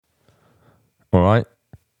All right.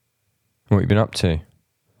 What have you been up to?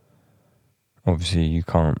 Obviously, you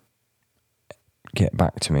can't get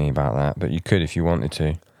back to me about that, but you could if you wanted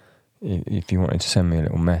to. If you wanted to send me a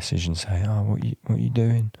little message and say, "Oh, what are you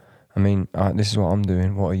doing?" I mean, this is what I'm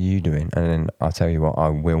doing. What are you doing? And then I'll tell you what, I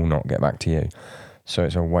will not get back to you. So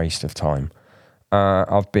it's a waste of time.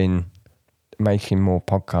 I've been making more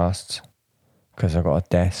podcasts because I've got a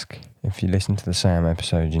desk. If you listen to the Sam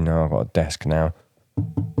episode, you know I've got a desk now.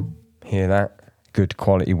 Hear that? Good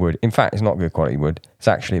quality wood. In fact, it's not good quality wood. It's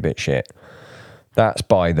actually a bit shit. That's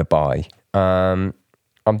by the by. I'm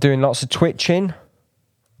doing lots of twitching.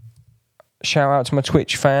 Shout out to my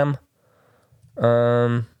Twitch fam.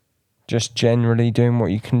 Just generally doing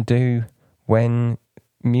what you can do when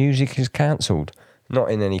music is cancelled.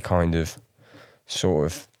 Not in any kind of sort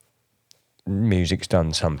of music's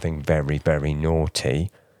done something very, very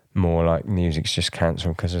naughty. More like music's just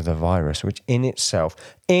cancelled because of the virus, which in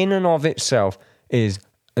and of itself, is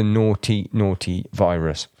a naughty, naughty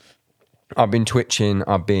virus. I've been twitching,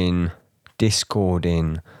 I've been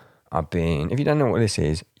discording, if you don't know what this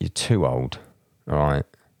is, you're too old, all right?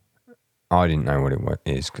 I didn't know what it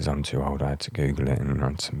is because I'm too old. I had to Google it and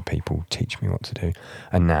had some people teach me what to do.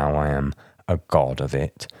 And now I am a god of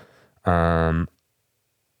it. And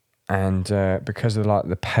because of like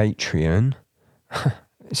the Patreon,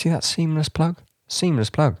 see that seamless plug? Seamless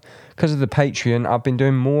plug. Because of the Patreon, I've been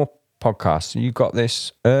doing more podcasts. You got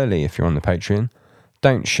this early if you're on the Patreon.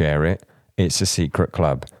 Don't share it. It's a secret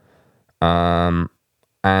club.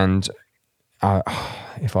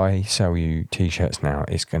 If I sell you t-shirts now,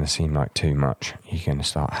 it's going to seem like too much. You're going to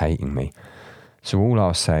start hating me. So all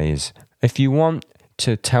I'll say is, if you want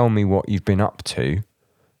to tell me what you've been up to,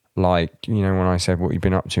 like, you know, when I said what you've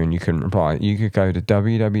been up to and you couldn't reply, you could go to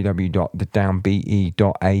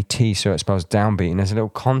www.thedownbeat.at, so it spells downbeat, and there's a little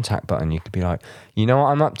contact button. You could be like, you know what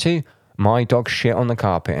I'm up to? My dog shit on the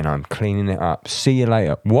carpet and I'm cleaning it up. See you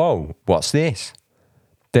later. Whoa, what's this?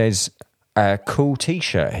 There's a cool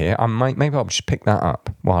t-shirt here. Maybe I'll just pick that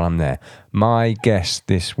up while I'm there. My guest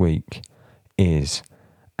this week is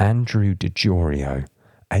Andrew DiGiorio,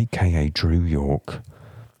 aka Drew York,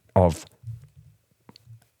 of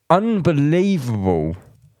unbelievable,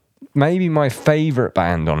 maybe my favourite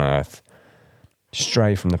band on earth,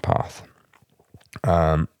 Stray from the Path.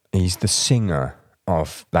 He's the singer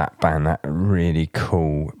of that band, that really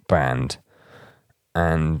cool band.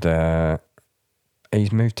 And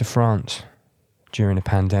he's moved to France during a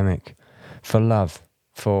pandemic for love.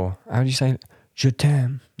 For, how do you say it? Je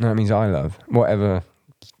t'aime. No, that means I love. Whatever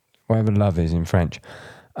love is in French.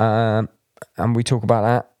 And we talk about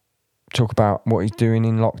that. Talk about what he's doing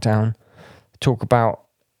in lockdown. Talk about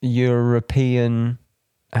European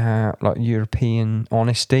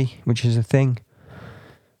honesty, which is a thing.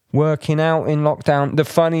 Working out in lockdown. The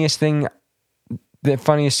funniest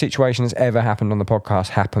situation that's ever happened on the podcast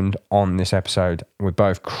happened on this episode. We're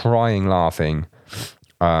both crying, laughing.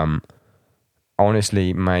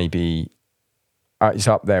 Honestly, maybe it's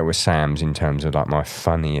up there with Sam's in terms of like my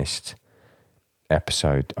funniest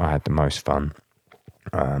episode. I had the most fun.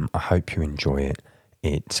 I hope you enjoy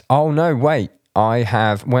it. Oh no, wait!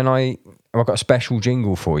 I've got a special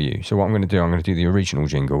jingle for you. So what I'm going to do, I'm going to do the original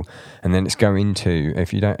jingle, and then it's going to,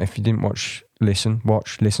 if you didn't watch, listen.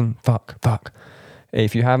 Fuck.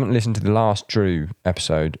 If you haven't listened to the last Drew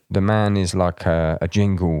episode, the man is like a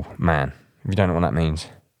jingle man. If you don't know what that means,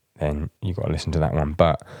 then you got to listen to that one.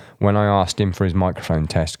 But when I asked him for his microphone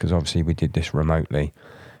test, because obviously we did this remotely,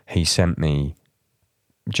 he sent me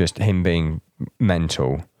just him being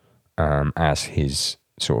mental as his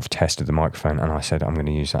sort of test of the microphone, and I said I'm going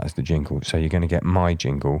to use that as the jingle. So you're going to get my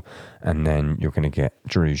jingle, and then you're going to get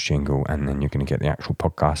Drew's jingle, and then you're going to get the actual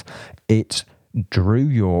podcast. It's Drew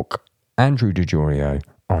York, Andrew DiGiorio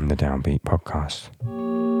on the Downbeat Podcast.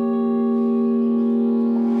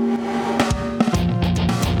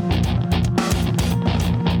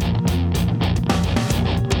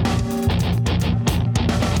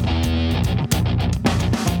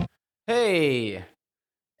 Hey,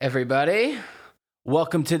 everybody.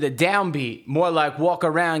 Welcome to the Downbeat. More like walk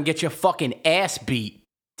around, get your fucking ass beat.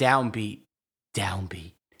 Downbeat,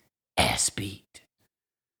 ass beat.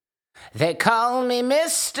 They call me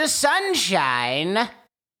Mr. Sunshine.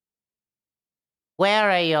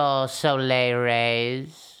 Where are your soleil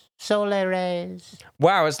rays? Soleil rays.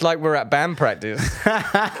 Wow, it's like we're at band practice.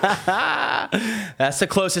 That's the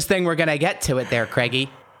closest thing we're going to get to it there,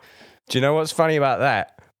 Craigie. Do you know what's funny about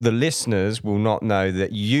that? The listeners will not know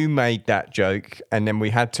that you made that joke, and then we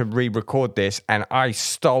had to re-record this, and I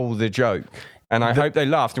stole the joke. And I hope they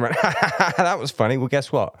laughed and went, that was funny. Well,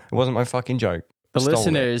 guess what? It wasn't my fucking joke.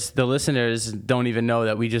 The listeners don't even know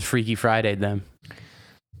that we just Freaky Friday'd them.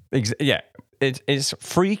 Yeah, it's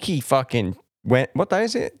freaky fucking. What day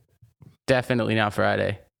is it? Definitely not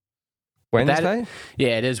Friday. Wednesday?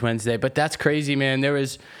 Yeah, it is Wednesday. But that's crazy, man. There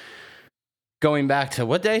was, going back to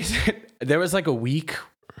what day is it? There was like a week,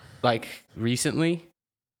 like recently,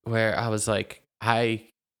 where I was like, I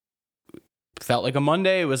felt like a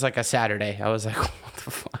Monday. It was like a Saturday. I was like, what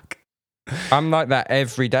the fuck? I'm like that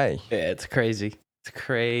every day. Yeah, it's crazy. It's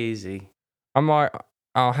crazy. I'm like,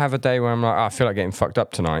 I'll have a day where I'm like, I feel like getting fucked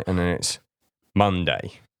up tonight, and then it's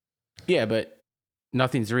Monday. Yeah, but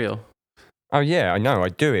nothing's real. Oh yeah, I know, I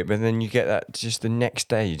do it, but then you get that just the next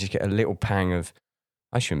day, you just get a little pang of,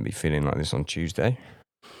 I shouldn't be feeling like this on Tuesday.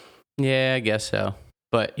 Yeah, I guess so.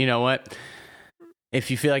 But you know what?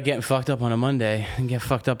 If you feel like getting fucked up on a Monday, then get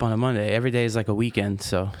fucked up on a Monday. Every day is like a weekend,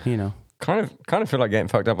 so you know. Kind of feel like getting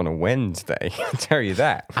fucked up on a Wednesday. I'll tell you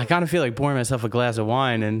that. I kind of feel like pouring myself a glass of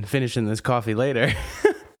wine and finishing this coffee later.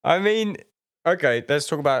 I mean, okay, let's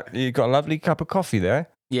talk about, you got a lovely cup of coffee there.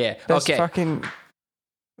 Yeah. That's okay. fucking,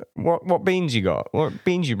 what beans you got? What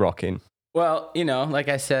beans you rocking? Well, you know, like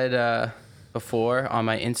I said before on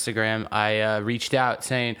my Instagram, I reached out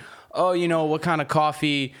saying, oh, you know, what kind of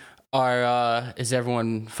coffee is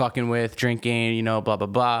everyone fucking with, drinking, you know, blah, blah,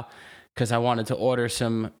 blah. Because I wanted to order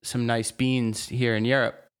some nice beans here in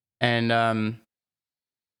Europe. And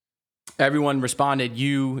everyone responded,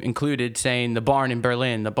 you included, saying the barn in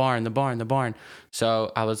Berlin, the barn.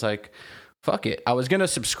 So I was like, fuck it. I was going to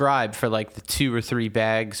subscribe for like the 2 or 3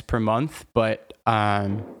 bags per month, but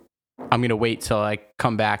I'm going to wait till I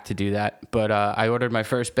come back to do that. But I ordered my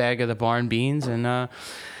first bag of the barn beans. And,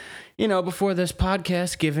 you know, before this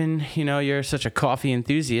podcast, given, you know, you're such a coffee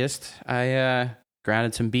enthusiast, I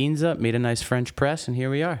grounded some beans up, made a nice French press, and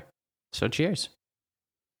here we are. So cheers.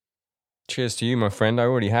 Cheers to you, my friend. I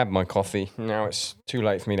already had my coffee. Now it's too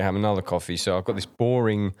late for me to have another coffee. So I've got the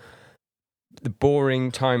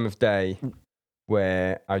boring time of day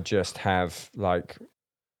where I just have like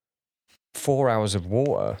 4 hours of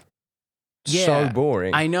water. Yeah, so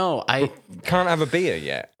boring. I know. I can't have a beer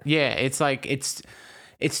yet. Yeah, it's like it's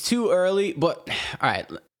too early. But all right,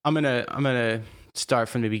 I'm gonna start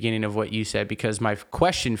from the beginning of what you said, because my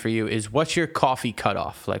question for you is, what's your coffee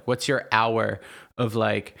cutoff? Like, what's your hour of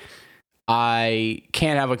like, I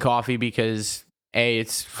can't have a coffee because A,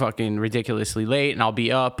 it's fucking ridiculously late and I'll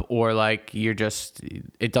be up, or like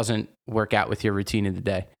it doesn't work out with your routine of the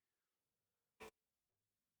day?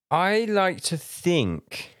 I like to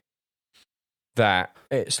think that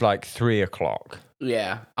it's like 3 o'clock.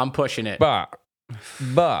 Yeah, I'm pushing it. But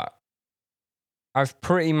I've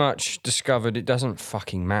pretty much discovered it doesn't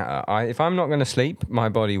fucking matter. If I'm not going to sleep, my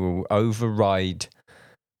body will override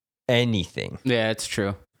anything. Yeah, it's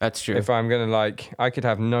true. That's true. If I'm going to like, I could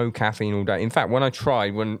have no caffeine all day. In fact, when I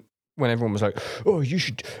tried, when everyone was like, oh, you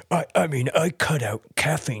should, I cut out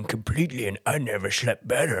caffeine completely and I never slept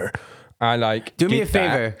better. I like, do me a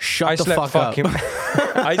favor, shut the fuck up.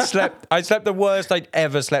 I slept the worst I'd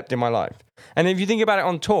ever slept in my life. And if you think about it,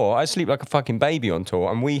 on tour, I sleep like a fucking baby on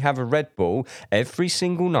tour, and we have a Red Bull every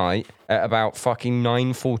single night at about fucking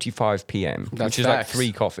 9:45 p.m., which is like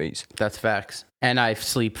 3 coffees. That's facts. And I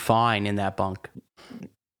sleep fine in that bunk.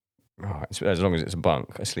 Oh, as long as it's a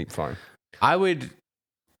bunk, I sleep fine. I would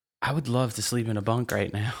love to sleep in a bunk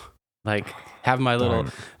right now. Like, have my little,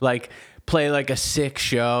 like, play like a sick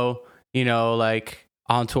show, you know, like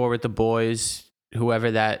on tour with the boys,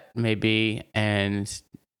 whoever that may be, and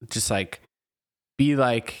just like be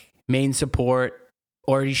like main support,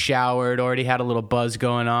 already showered, already had a little buzz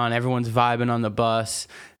going on, everyone's vibing on the bus,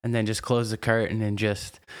 and then just close the curtain and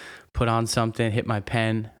just put on something, hit my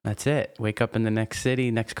pen. That's it. Wake up in the next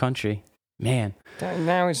city, next country. Man.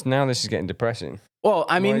 Now this is getting depressing. Well,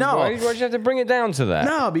 I mean, no. Why'd you have to bring it down to that?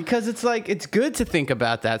 No, because it's like, it's good to think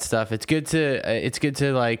about that stuff. It's good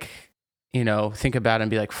to like, you know, think about it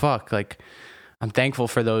and be like, fuck, like, I'm thankful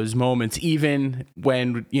for those moments, even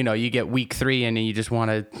when, you know, you get week 3 and you just want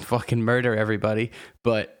to fucking murder everybody.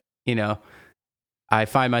 But, you know, I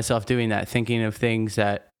find myself doing that, thinking of things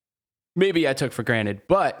that maybe I took for granted,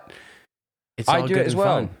 but it's all good and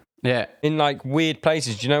fun. Yeah. In like weird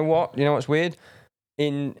places. Do you know what? You know what's weird?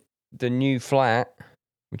 In the new flat,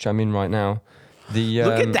 which I'm in right now,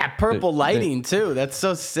 look at that purple lighting too. That's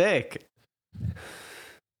so sick.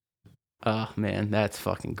 Oh man, that's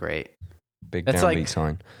fucking great. Big downbeat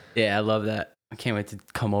sign. Yeah, I love that. I can't wait to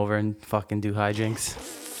come over and fucking do hijinks.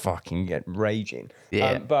 Fucking get raging.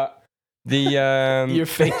 Yeah. But the your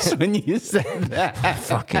face when you said that.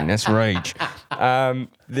 Fucking, that's rage.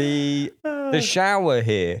 The shower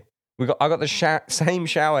here. I got the same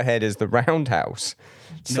shower head as the Roundhouse.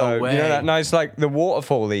 So way. you know that nice like the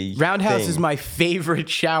waterfall-y Roundhouse thing? is my favorite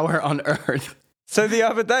shower on earth. So the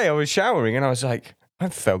other day I was showering and I was like,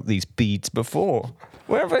 I've felt these beads before.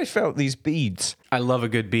 Where have I felt these beads? I love a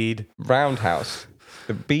good bead. Roundhouse.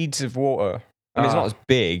 The beads of water. I mean, it's not as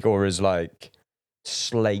big or as like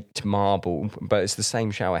slate marble, but it's the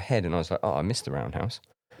same shower head. And I was like, oh, I missed the Roundhouse.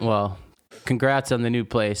 Well, congrats on the new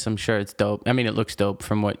place. I'm sure it's dope. I mean, it looks dope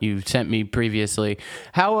from what you sent me previously.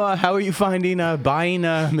 How are you finding buying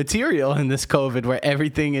material in this COVID where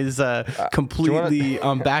everything is completely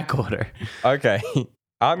on back order? Okay.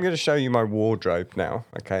 I'm going to show you my wardrobe now,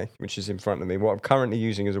 okay, which is in front of me. What I'm currently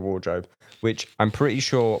using as a wardrobe, which I'm pretty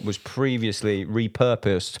sure was previously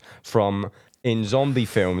repurposed from in zombie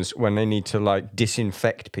films when they need to like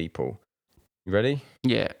disinfect people. You ready?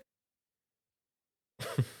 Yeah.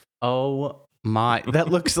 Oh my, that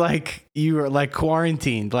looks like you were like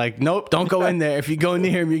quarantined. Like, nope, don't go in there. If you go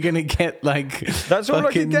near him, you're going to get like That's all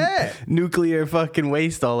I could get. nuclear fucking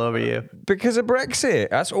waste all over you. Because of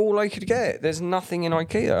Brexit. That's all I could get. There's nothing in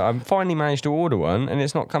IKEA. I finally managed to order one and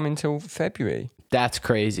it's not coming till February. That's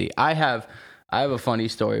crazy. I have a funny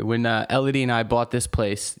story. When Elodie and I bought this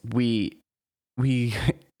place, we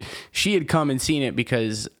she had come and seen it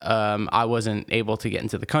because I wasn't able to get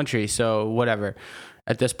into the country. So whatever.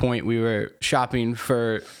 At this point, we were shopping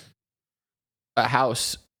for a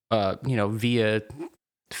house, via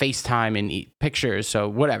FaceTime and pictures. So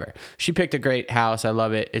whatever. She picked a great house. I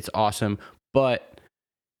love it. It's awesome. But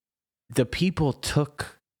the people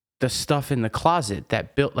took the stuff in the closet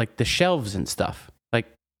that built like the shelves and stuff.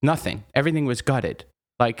 Like nothing. Everything was gutted.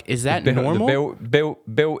 Like, is that normal?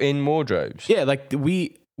 Built-in wardrobes. Yeah, like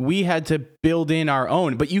we had to build in our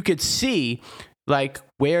own, but you could see like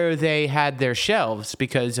where they had their shelves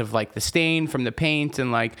because of like the stain from the paint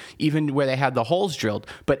and like even where they had the holes drilled.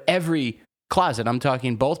 But every closet, I'm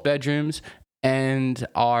talking both bedrooms and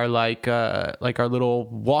our like our little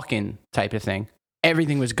walk-in type of thing,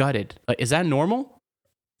 everything was gutted. Like, is that normal?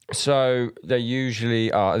 So they usually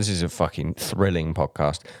this is a fucking thrilling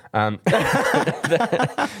podcast.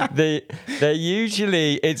 They're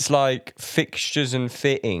usually, it's like fixtures and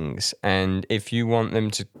fittings, and if you want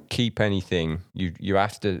them to keep anything, you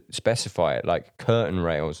have to specify it, like curtain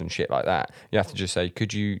rails and shit like that. You have to just say,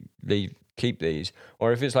 could you keep these?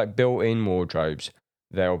 Or if it's like built-in wardrobes,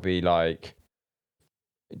 they'll be like,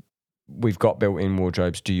 we've got built-in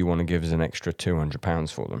wardrobes. Do you want to give us an extra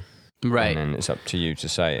 £200 for them? Right. And then it's up to you to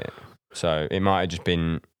say it. So it might have just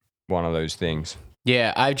been one of those things.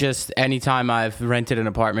 Yeah, anytime I've rented an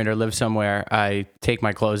apartment or lived somewhere, I take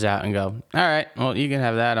my clothes out and go, all right, well, you can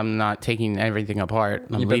have that. I'm not taking everything apart.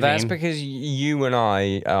 I'm leaving. But that's because you and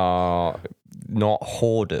I are not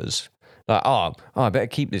hoarders. Like, I better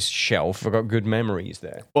keep this shelf. I've got good memories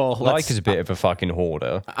there. Well, Like is a bit of a fucking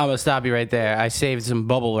hoarder. I'm going to stop you right there. I saved some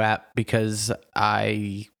bubble wrap because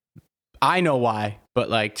I know why, but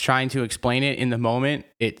like trying to explain it in the moment,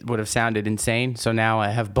 it would have sounded insane. So now I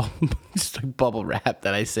have just like bubble wrap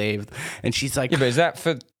that I saved. And she's like, yeah, but is that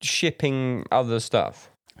for shipping other stuff?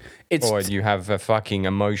 Or do you have a fucking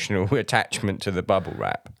emotional attachment to the bubble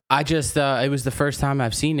wrap? I just, it was the first time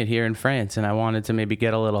I've seen it here in France and I wanted to maybe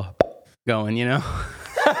get a little going, you know?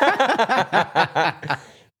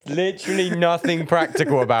 Literally nothing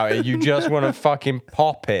practical about it. You just want to fucking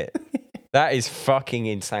pop it. That is fucking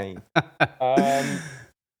insane.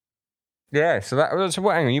 Yeah, so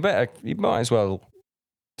hang on, you might as well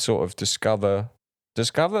sort of discover.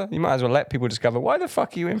 You might as well let people discover, why the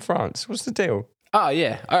fuck are you in France? What's the deal? Oh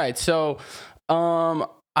yeah. All right. So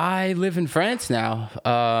I live in France now.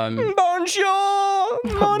 Bonjour.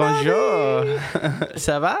 Bonjour.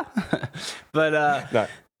 Ça va? But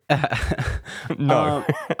No.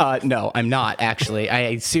 No. No, I'm not actually.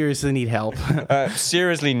 I seriously need help.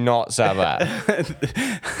 Seriously not ça va.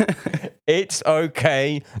 It's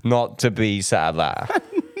okay not to be ça va.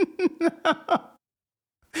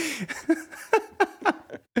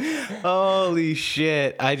 Holy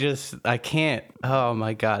shit. I can't. Oh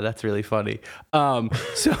my God. That's really funny. So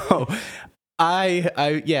so I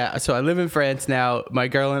live in France now. My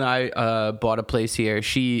girl and I bought a place here.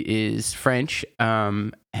 She is French.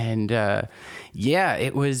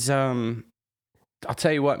 It was I'll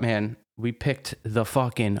tell you what, man. We picked the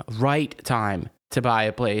fucking right time to buy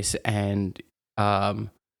a place and try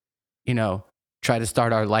to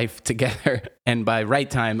start our life together. And by right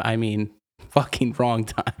time, I mean fucking wrong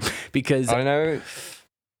time, because I know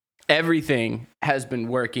everything has been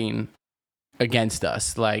working against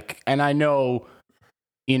us. Like, and I know,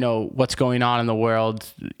 what's going on in the world.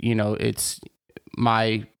 It's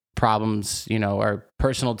my problems, you know, are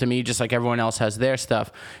personal to me, just like everyone else has their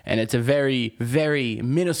stuff. And it's a very, very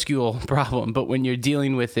minuscule problem. But when you're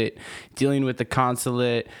dealing with it, dealing with the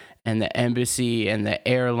consulate and the embassy and the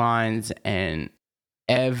airlines, and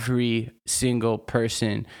every single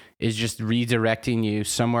person is just redirecting you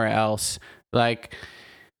somewhere else. Like,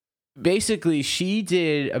 basically, she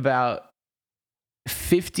did about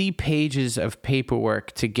 50 pages of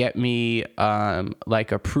paperwork to get me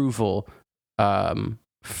like approval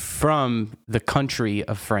from the country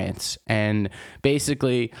of France. And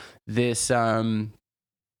basically this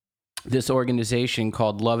this organization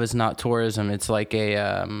called Love Is Not Tourism, it's like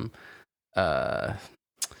a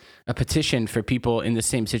petition for people in the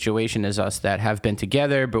same situation as us that have been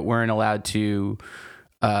together but weren't allowed to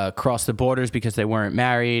cross the borders because they weren't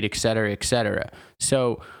married, et cetera, et cetera.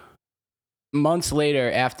 So months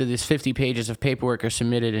later, after this 50 pages of paperwork are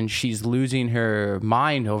submitted and she's losing her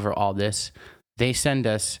mind over all this, they send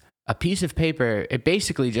us a piece of paper. It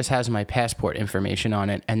basically just has my passport information on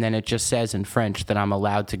it, and then it just says in French that I'm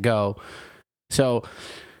allowed to go. So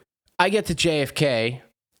I get to JFK,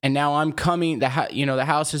 and now I'm coming. The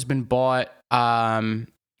house has been bought. I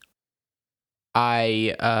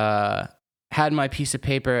had my piece of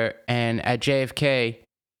paper, and at JFK,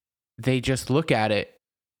 they just look at it.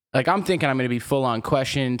 Like, I'm thinking I'm going to be full on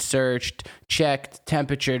questioned, searched, checked,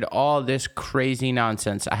 temperatured, all this crazy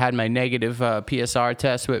nonsense. I had my negative PSR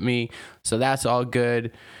test with me, so that's all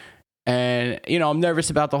good. And, you know, I'm nervous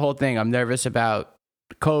about the whole thing. I'm nervous about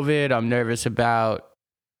COVID. I'm nervous about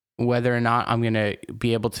whether or not I'm going to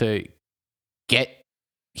be able to get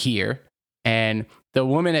here. And the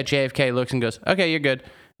woman at JFK looks and goes, okay, you're good.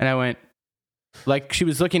 And I went, like, she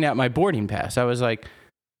was looking at my boarding pass. I was like,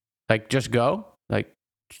 just go? Like,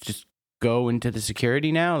 just go into the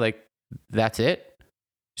security now? Like, that's it?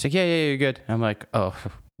 She's like, yeah, you're good. I'm like, oh,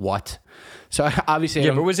 what? So obviously,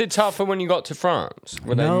 but was it tougher when you got to France?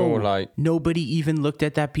 Were they more like, nobody even looked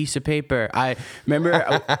at that piece of paper? I remember,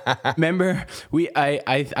 I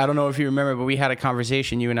don't know if you remember, but we had a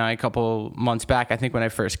conversation, you and I, a couple months back, I think when I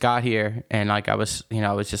first got here, and like I was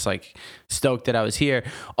just like stoked that I was here.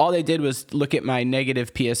 All they did was look at my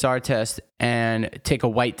negative PSR test and take a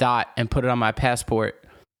white dot and put it on my passport.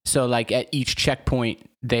 So like at each checkpoint,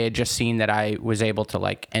 they had just seen that I was able to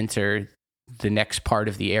like enter the next part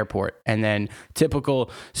of the airport. And then typical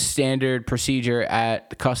standard procedure at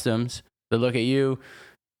the customs, they look at you,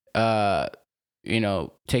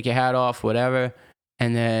 take your hat off, whatever.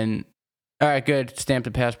 And then, all right, good, stamp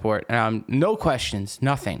the passport. And no questions,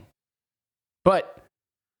 nothing. But,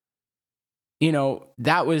 you know,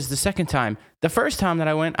 that was the second time. The first time that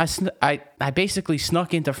I went, I basically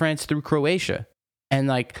snuck into France through Croatia. And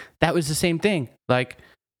like, that was the same thing. Like,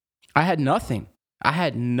 I had nothing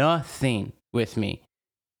with me,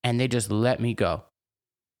 and they just let me go.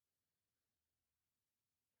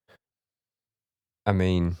 I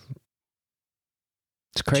mean,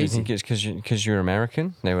 it's crazy. Do you think it's because you're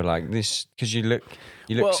American? They were like this because you look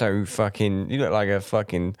so fucking. You look like a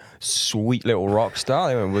fucking sweet little rock star.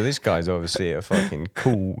 They went, well, this guy's obviously a fucking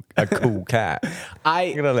cool cat.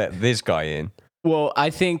 I'm gonna let this guy in. Well, I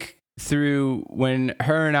think through when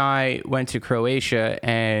her and I went to Croatia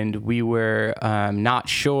and we were not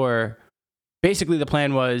sure. Basically, the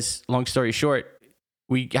plan was, long story short,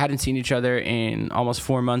 we hadn't seen each other in almost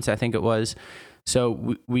 4 months, I think it was.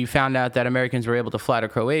 So we found out that Americans were able to fly to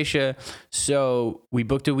Croatia. So we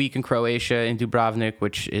booked a week in Croatia, in Dubrovnik,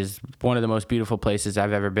 which is one of the most beautiful places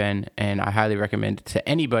I've ever been. And I highly recommend it to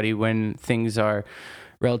anybody when things are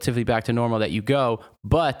relatively back to normal that you go.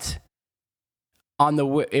 But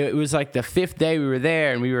it was like the fifth day we were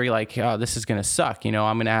there, and we were like, oh, this is going to suck. You know,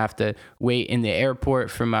 I'm going to have to wait in the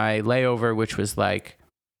airport for my layover, which was like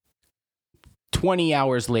 20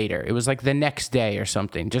 hours later. It was like the next day or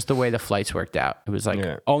something, just the way the flights worked out. It was like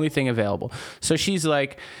only thing available. So she's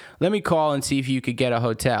like, let me call and see if you could get a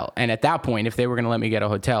hotel. And at that point, if they were going to let me get a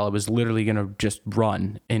hotel, it was literally going to just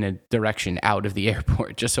run in a direction out of the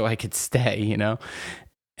airport just so I could stay, you know,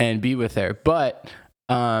 and be with her. But,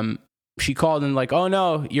 she called and like, oh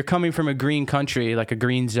no, you're coming from a green country, like a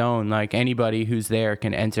green zone. Like anybody who's there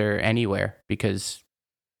can enter anywhere because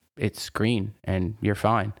it's green and you're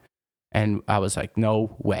fine. And I was like,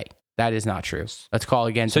 no way. That is not true. Let's call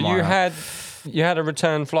again tomorrow. So you had a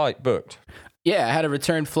return flight booked? Yeah, I had a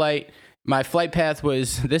return flight. My flight path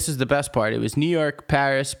was, this is the best part. It was New York,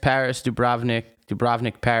 Paris,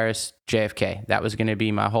 Dubrovnik, Paris, JFK. That was going to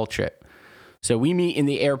be my whole trip. So we meet in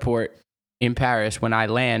the airport in Paris when I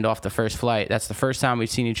land off the first flight. That's the first time we've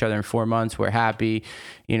seen each other in 4 months. We're happy,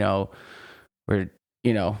 all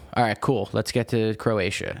right, cool. Let's get to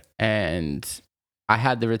Croatia. And I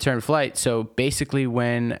had the return flight. So basically,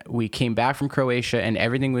 when we came back from Croatia and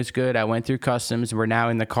everything was good, I went through customs. We're now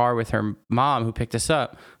in the car with her mom who picked us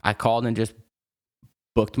up. I called and just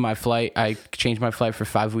booked my flight. I changed my flight for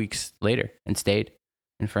 5 weeks later and stayed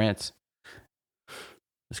in France.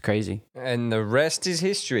 It's crazy. And the rest is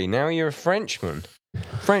history. Now you're a Frenchman.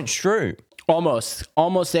 French Drew. Almost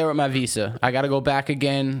there with my visa. I got to go back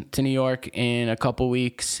again to New York in a couple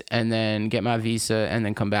weeks and then get my visa and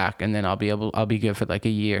then come back and then I'll be good for like a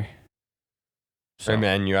year. So, and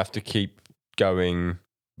then you have to keep going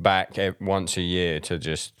back once a year to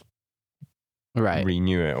just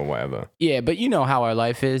renew it or whatever. Yeah, but you know how our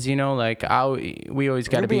life is, you know, like we always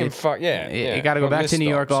got to be in you got to go back to New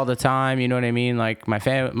York all the time, you know what I mean? Like my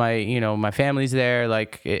family's there,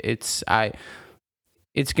 like it's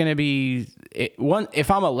going to be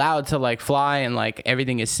if I'm allowed to like fly and like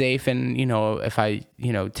everything is safe and you know if I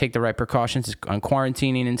take the right precautions on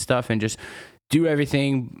quarantining and stuff and just do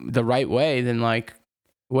everything the right way, then like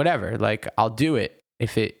whatever, like I'll do it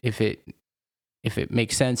if it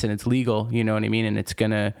makes sense and it's legal, you know what I mean? And it's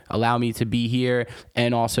going to allow me to be here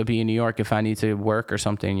and also be in New York if I need to work or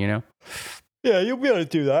something, you know? Yeah, you'll be able to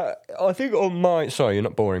do that. I think sorry, you're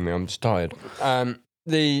not boring me, I'm just tired. On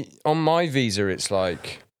my visa, it's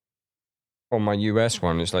like, on my US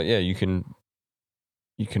one, it's like, yeah, you can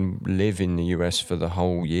live in the US for the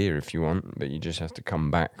whole year if you want, but you just have to come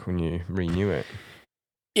back when you renew it.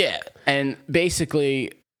 Yeah, and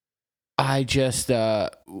basically I just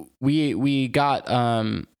we got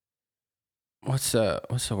what's the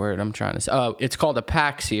word I'm trying to say? It's called a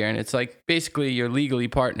PAX here, and it's like basically you're legally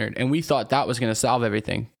partnered, and we thought that was going to solve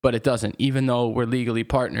everything, but it doesn't. Even though we're legally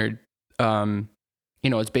partnered,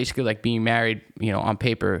 it's basically like being married. On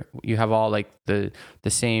paper, you have all like the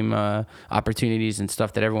same opportunities and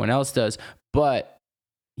stuff that everyone else does, but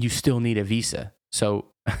you still need a visa. So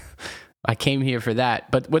I came here for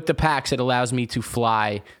that, but with the PAX, it allows me to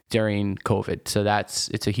fly during COVID. So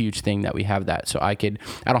it's a huge thing that we have that. So I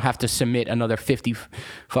don't have to submit another 50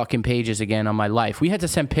 fucking pages again on my life. We had to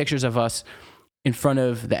send pictures of us in front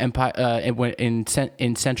of the Empire in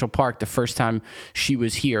Central Park the first time she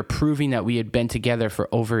was here, proving that we had been together for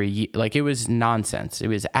over a year. Like, it was nonsense. It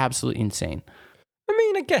was absolutely insane. I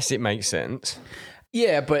mean, I guess it makes sense.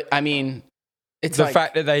 Yeah, but I mean, it's the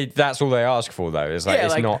fact that that's all they ask for, though, is like, yeah,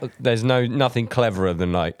 it's like, not. There's nothing cleverer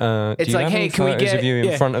than like. It's do you like, have hey, can we get of you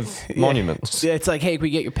in front of monuments? Yeah, it's like, hey, can we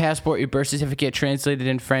get your passport, your birth certificate translated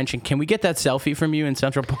in French, and can we get that selfie from you in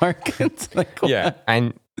Central Park? It's like, yeah,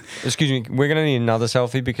 and excuse me, we're gonna need another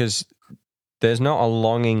selfie because there's not a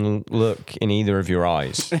longing look in either of your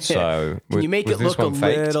eyes. So can you make it look a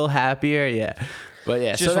little happier? Yeah. But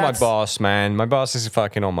yeah, just so for my boss, man. My boss is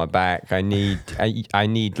fucking on my back. I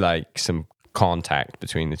need like some contact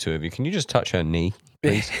between the two of you. Can you just touch her knee,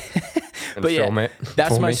 please? And but film it.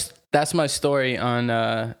 That's my story on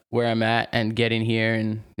where I'm at and getting here.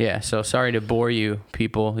 And yeah, so sorry to bore you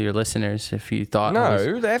people, your listeners, if you thought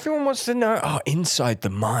everyone wants to know inside the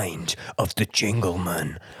mind of the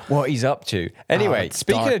Jingleman, what he's up to. Anyway,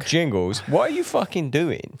 speaking of jingles, what are you fucking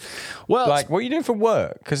doing? Well, like, what are you doing for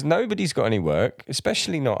work? Because nobody's got any work,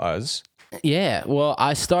 especially not us. Yeah, well,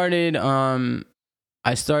 I started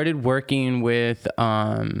working with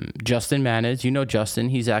Justin Manez. You know Justin.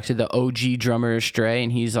 He's actually the OG drummer of Stray,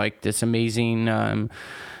 and he's like this amazing.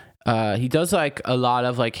 He does like a lot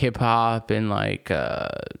of like hip hop and like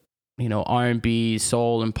R&B,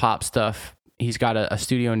 soul, and pop stuff. He's got a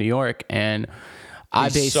studio in New York, and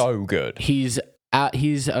he's so good. He's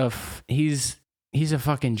a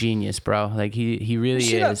fucking genius, bro. Like he really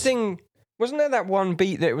is. That thing. Wasn't there that one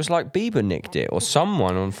beat that it was like Bieber nicked it or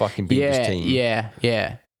someone on fucking Bieber's team? Yeah.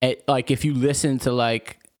 Like if you listen to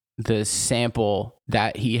like the sample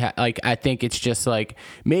that he had, like I think it's just like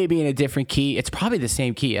maybe in a different key. It's probably the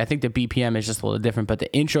same key. I think the BPM is just a little different, but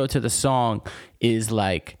the intro to the song is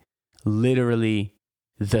like literally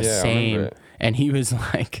the same. And he was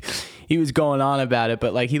going on about it,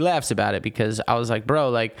 but like he laughs about it because I was like, bro,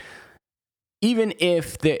 like, even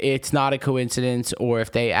if it's not a coincidence or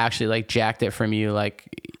if they actually like jacked it from you, like,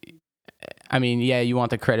 I mean, yeah, you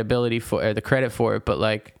want the credibility or the credit for it, but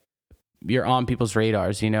like you're on people's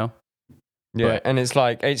radars, you know? Yeah. And it's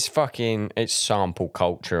like, it's sample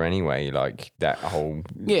culture anyway. Like that whole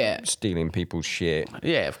stealing people's shit.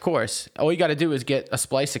 Yeah, of course. All you got to do is get a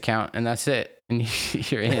Splice account and that's it. And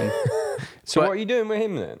you're in. So what are you doing with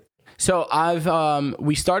him then? So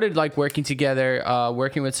we started like working together,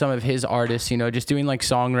 working with some of his artists, just doing like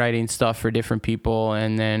songwriting stuff for different people.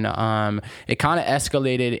 And then it kind of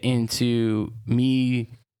escalated into me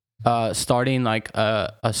starting like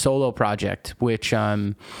a solo project, which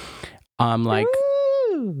I'm like,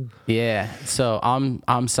 Yeah, so I'm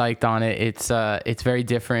psyched on it. It's very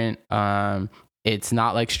different. It's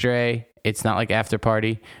not like Stray. It's not like After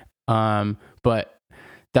Party. But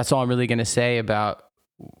that's all I'm really gonna say about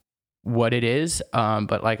what it is.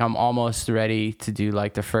 But like I'm almost ready to do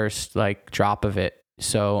like the first like drop of it.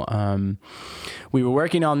 So we were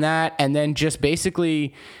working on that, and then just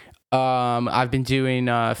basically I've been doing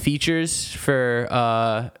features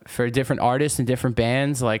for different artists and different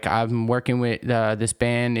bands. Like I'm working with this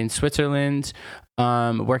band in Switzerland,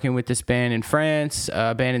 working with this band in France,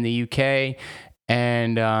 a band in the UK,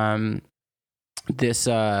 and this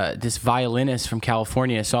violinist from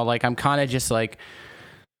California. So like I'm kind of just like,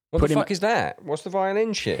 what the fuck is that? What's the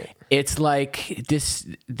violin shit? it's like this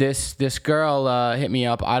girl hit me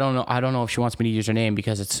up. I don't know if she wants me to use her name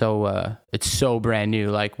because it's so brand new.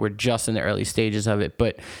 Like we're just in the early stages of it,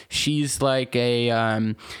 but she's like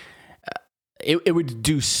a it would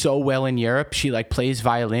do so well in Europe. She like plays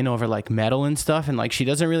violin over like metal and stuff, and like she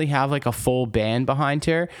doesn't really have like a full band behind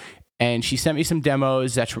her. And she sent me some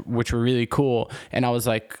demos which were really cool. And I was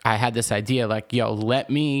like, I had this idea like, yo, let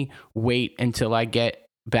me wait until I get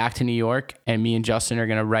back to New York, and me and Justin are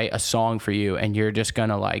gonna write a song for you, and you're just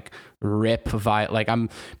gonna like rip like I'm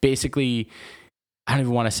basically, I don't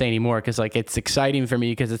even want to say anymore because like it's exciting for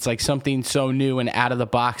me because it's like something so new and out of the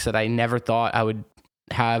box that I never thought I would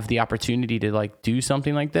have the opportunity to like do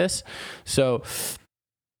something like this. So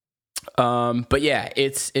but yeah,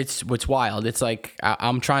 it's what's wild. It's like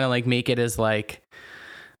I'm trying to like make it as like,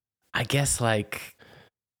 I guess like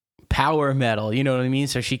power metal, you know what I mean?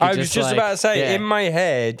 So she could I was just like, about to say, yeah. in my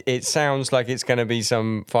head, it sounds like it's going to be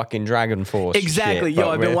some fucking Dragon Force. Exactly. Shit, Yo,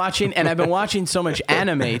 I've been watching so much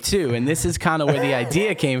anime too. And this is kind of where the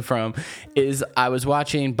idea came from, is I was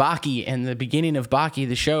watching Baki, and the beginning of Baki,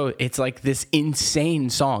 the show, it's like this insane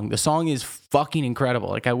song. The song is fucking incredible.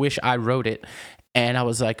 Like I wish I wrote it. And I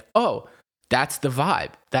was like, oh, that's the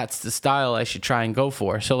vibe. That's the style I should try and go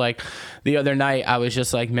for. So like the other night I was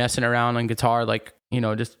just like messing around on guitar, like, you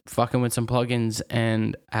know, just fucking with some plugins,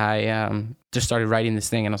 and I just started writing this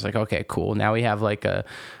thing, and I was like, okay, cool. Now we have like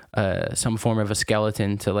some form of a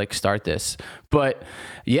skeleton to like start this. But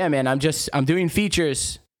yeah, man, I'm doing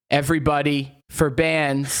features, everybody, for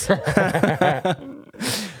bands.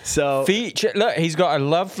 So feature. Look, he's got a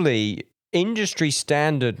lovely industry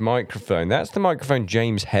standard microphone. That's the microphone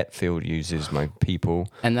James Hetfield uses, my people.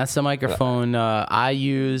 And that's the microphone I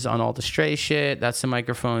use on all the Stray shit. That's the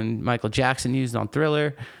microphone Michael Jackson used on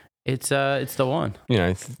Thriller. It's the one. You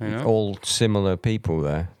know, all similar people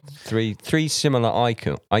there. Three similar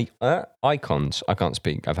icons. I can't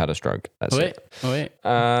speak. I've had a stroke. That's it. Wait.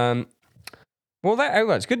 Well,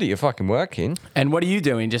 it's good that you're fucking working. And what are you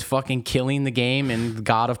doing? Just fucking killing the game and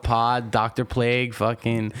God of Pod, Dr. Plague,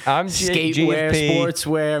 fucking skatewear,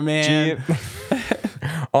 sportswear, man.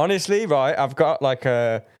 Honestly, right, I've got like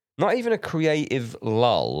not even a creative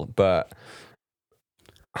lull, but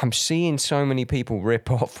I'm seeing so many people rip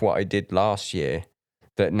off what I did last year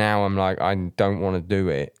that now I'm like, I don't want to do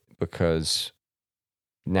it because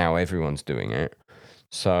now everyone's doing it.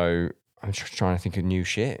 So I'm just trying to think of new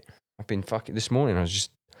shit. I've been this morning I was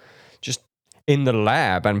just in the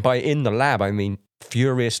lab, and by in the lab I mean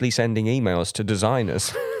furiously sending emails to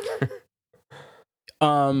designers.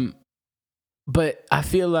 But I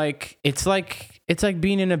feel like it's like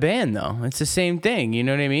being in a band though. It's the same thing, you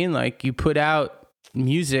know what I mean? Like you put out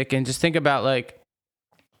music, and just think about like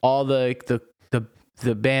all the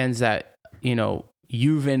bands that, you know,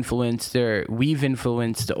 you've influenced or we've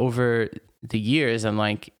influenced over the years, and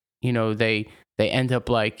like, you know, they end up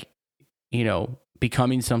like, you know,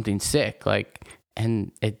 becoming something sick, like,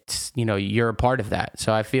 and it's, you know, you're a part of that.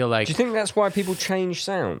 So I feel like, do you think that's why people change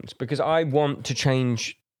sounds? Because I want to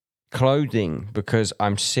change clothing because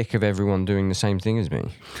I'm sick of everyone doing the same thing as me.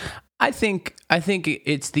 I think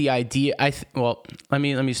it's the idea. Well, let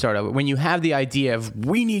me start over. When you have the idea of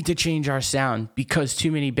we need to change our sound because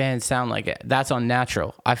too many bands sound like it, that's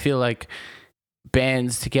unnatural. I feel like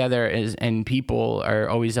bands together and people are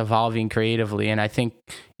always evolving creatively, and I think,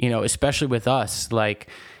 you know, especially with us, like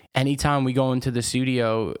anytime we go into the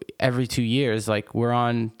studio every 2 years, like we're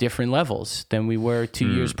on different levels than we were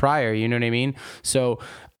 2 years prior, you know what I mean? So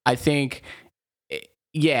I think,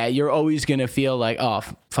 yeah, you're always gonna feel like, oh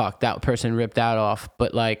fuck, that person ripped that off,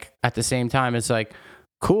 but like at the same time it's like,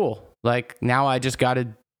 cool, like now I just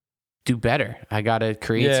gotta do better. I gotta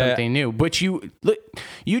create something new. But you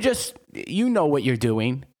know what you're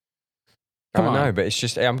doing. Come on. I know, but it's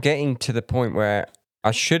just I'm getting to the point where I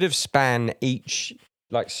should have spun each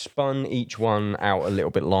one out a little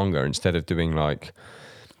bit longer instead of doing like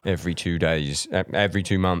every 2 days, every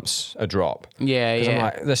 2 months, a drop. Yeah, 'Cause yeah. I'm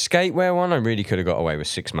like, the skatewear one, I really could have got away with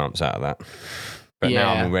 6 months out of that. But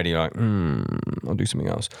now I'm already like, I'll do something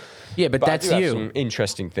else. Yeah, but But that's I do have you. some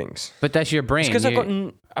interesting things. But that's your brain. Because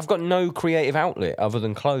I've got no creative outlet other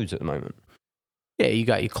than clothes at the moment. Yeah, you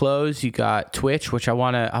got your clothes, you got Twitch, which I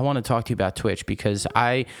wanna talk to you about Twitch because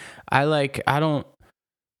I don't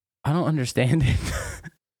understand it.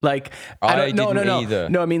 Like I don't didn't no. either.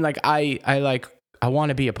 No, I mean like I want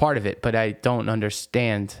to be a part of it, but I don't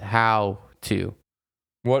understand how to.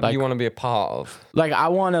 What do you want to be a part of? Like I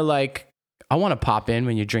want to pop in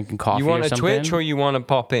when you're drinking coffee. You want or a something. Twitch or you want to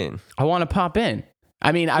pop in? I want to pop in.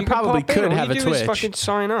 I mean, I probably could have a Twitch. All you do is fucking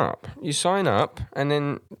sign up. You sign up, and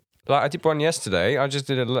then like I did one yesterday. I just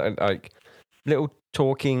did a little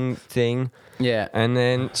talking thing. Yeah. And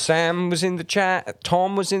then Sam was in the chat.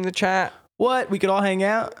 Tom was in the chat. What? We could all hang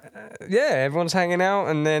out? Yeah, everyone's hanging out.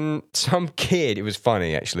 And then some kid, it was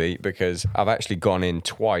funny actually, because I've actually gone in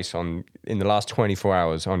twice in the last 24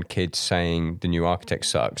 hours on kids saying the new architect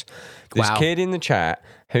sucks. This kid in the chat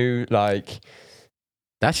who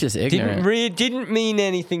that's just ignorant. Didn't mean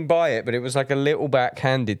anything by it, but it was like a little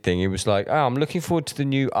backhanded thing. It was like, oh, I'm looking forward to the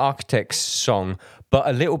new Architects song, but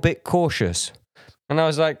a little bit cautious. And I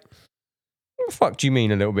was like, what the fuck do you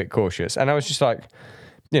mean a little bit cautious? And I was just like,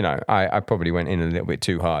 I probably went in a little bit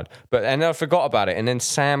too hard. And I forgot about it. And then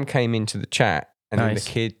Sam came into the chat, and then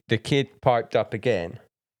the kid piped up again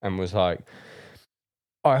and was like,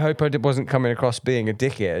 I hope I wasn't coming across being a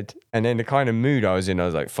dickhead. And then the kind of mood I was in, I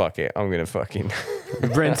was like, fuck it, I'm going to fucking...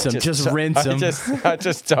 rinse him, rinse him. I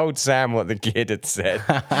just told Sam what the kid had said.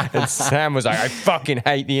 And Sam was like, I fucking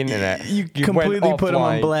hate the internet. You completely put him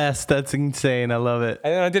on blast. That's insane. I love it.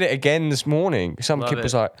 And then I did it again this morning. Some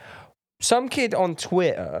kid on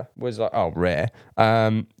Twitter was like, oh, rare.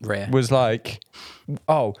 Was like,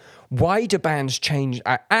 oh, why do bands change?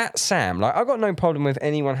 At Sam, like, I've got no problem with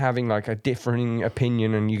anyone having like a differing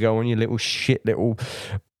opinion, and you go on your little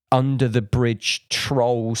under the bridge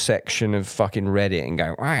troll section of fucking Reddit and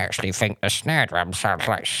go, I actually think the snare drum sounds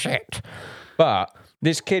like shit. But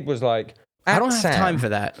this kid was like, I don't have time for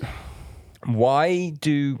that. Why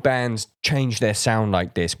do bands change their sound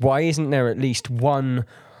like this? Why isn't there at least one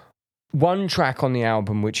track on the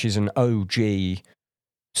album which is an OG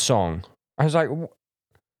song? I was like,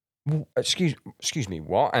 excuse me,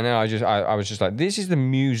 what? And then I was just like, this is the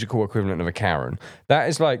musical equivalent of a Karen. That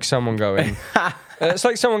is like someone going, it's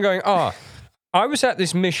like someone going, I was at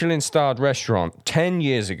this Michelin-starred restaurant 10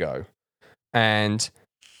 years ago, and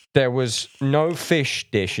there was no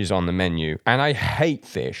fish dishes on the menu, and I hate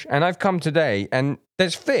fish, and I've come today, and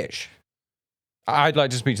there's fish. I'd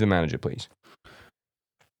like to speak to the manager, please.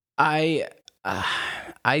 I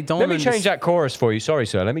don't. Let me change that chorus for you. Sorry,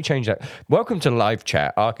 sir. Let me change that. Welcome to live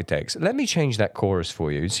chat, Architects. Let me change that chorus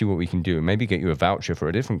for you and see what we can do, and maybe get you a voucher for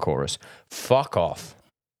a different chorus. Fuck off.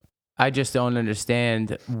 I just don't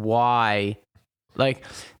understand why. Like,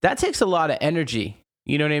 that takes a lot of energy.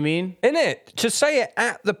 You know what I mean? Innit? To say it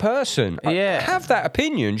at the person. Yeah. I have that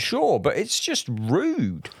opinion, sure, but it's just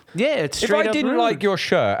rude. Yeah, it's straight up If I didn't rude. like your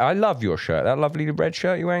shirt, I love your shirt. That lovely red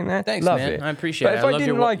shirt you're wearing there. Thanks, love man. it. I appreciate but it. If I I love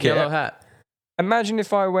didn't your like yellow it, hat. Imagine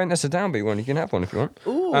if I went, that's a downbeat one. You can have one if you want.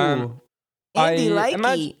 Ooh.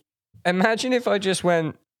 Imagine if I just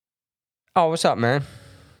went, oh, what's up, man?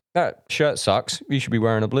 That shirt sucks. You should be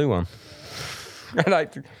wearing a blue one.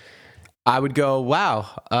 I would go, wow,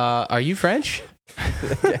 are you French?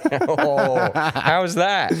 Oh, how's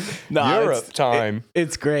that? Europe time.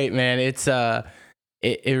 It's great, man. It's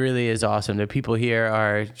it really is awesome. The people here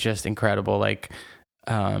are just incredible. Like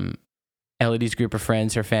Elodie's group of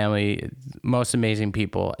friends, her family, most amazing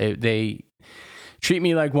people. They treat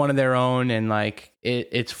me like one of their own, and like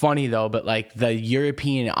it's funny though, but like the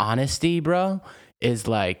European honesty, bro, is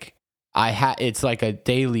like it's like a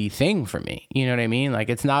daily thing for me. You know what I mean? Like,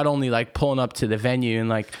 it's not only like pulling up to the venue and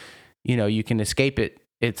like, you know, you can escape it.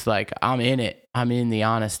 It's like I'm in it. I'm in the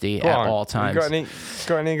honesty at all times. You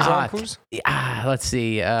got any examples? Let's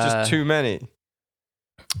see. Just too many.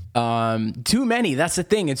 Too many. That's the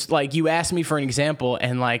thing. It's like you asked me for an example,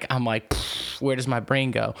 and like I'm like, where does my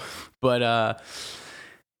brain go? But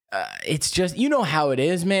it's just, you know how it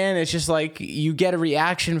is, man. It's just like you get a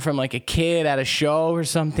reaction from like a kid at a show or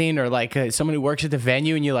something, or like someone who works at the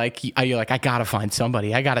venue, and you're like, I gotta find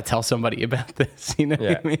somebody. I gotta tell somebody about this. You know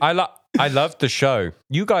what I mean? I loved the show.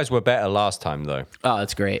 You guys were better last time, though. Oh,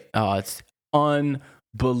 it's great. Oh, it's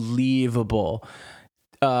unbelievable.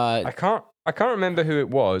 I can't remember who it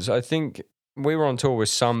was. I think we were on tour with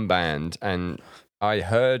some band, and I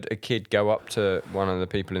heard a kid go up to one of the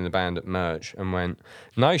people in the band at Merch and went,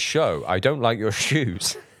 "Nice show. I don't like your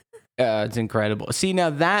shoes." It's incredible. See, now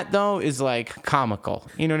that though is like comical.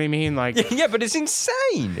 You know what I mean? Like, Yeah, but it's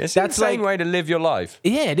insane. It's That's an insane like- way to live your life.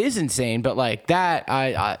 yeah, it is insane. But like that,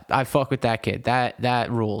 I fuck with that kid.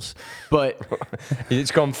 That rules. But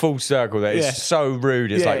It's gone full circle there. It's Yeah. so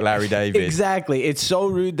rude. It's yeah, like Larry David. Exactly. It's so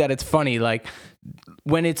rude that it's funny. Like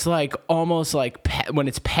when it's like almost like when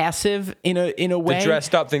it's passive in a way. The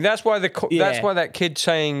dressed up thing. That's why Yeah. that's why that kid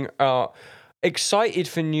saying excited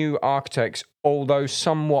for new architects, although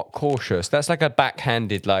somewhat cautious. That's like a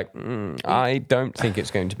backhanded like I don't think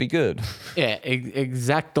it's going to be good. Yeah,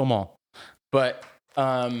 exactement. But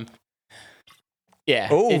yeah.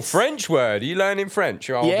 Oh, it's- French word. Are you learning French?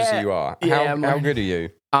 Obviously Yeah. you are. Yeah, How I'm how learning- good are you?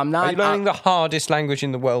 I'm not Are you learning the hardest language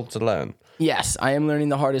in the world to learn? Yes, I am learning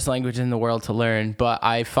the hardest language in the world to learn, but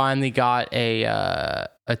I finally got a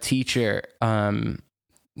teacher.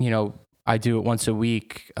 You know, I do it once a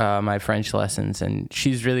week, my French lessons, and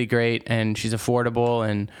she's really great and she's affordable.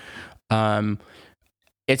 And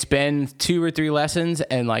it's been 2 or 3 lessons,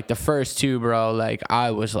 and like the first 2, bro, like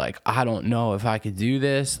I was like, I don't know if I could do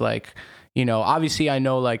this. Like, you know, obviously I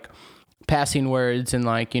know like passing words and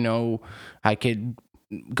like, you know, I could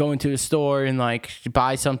go into a store and like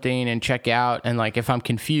buy something and check out, and like if I'm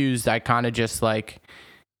confused, I kind of just like,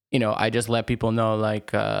 you know, I just let people know,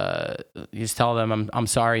 like just tell them I'm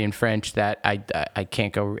sorry in French that I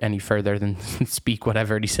can't go any further than speak what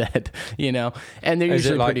I've already said, you know. And they're Is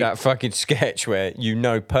usually it like pretty, that fucking sketch where you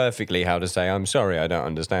know perfectly how to say I'm sorry, I don't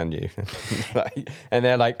understand you, and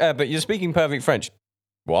they're like, but you're speaking perfect French.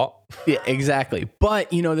 What? yeah, exactly.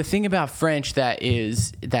 But you know, the thing about French that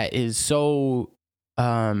is so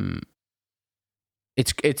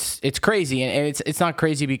it's crazy, and it's not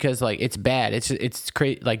crazy because like it's bad. It's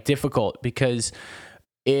like difficult because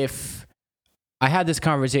if I had this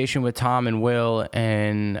conversation with Tom and Will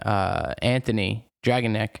and Anthony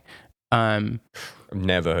Dragonneck, I've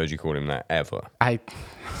never heard you call him that ever.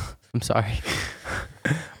 I'm sorry.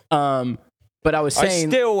 But I was saying,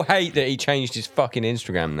 I still hate that he changed his fucking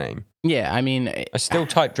Instagram name. yeah, I mean, I still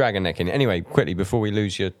type Dragon Neck in. Anyway, quickly, before we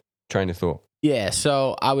lose your train of thought. yeah,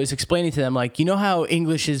 so I was explaining to them, like, you know how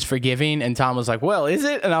English is forgiving? And Tom was like, well, is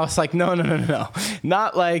it? And I was like, no.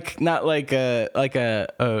 Not like a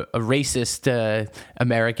racist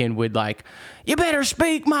American would like, you better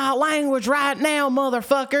speak my language right now,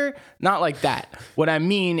 motherfucker. Not like that. What I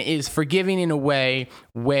mean is forgiving in a way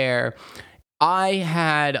where I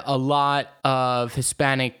had a lot of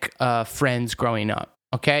Hispanic friends growing up,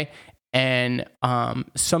 okay? And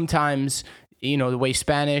sometimes, you know, the way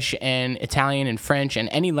Spanish and Italian and French and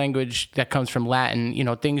any language that comes from Latin, you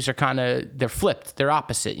know, things are kind of, they're flipped, they're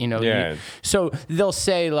opposite, you know. Yeah. So they'll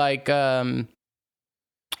say like, I'm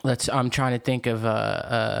trying to think of,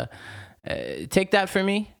 take that for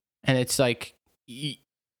me. And it's like,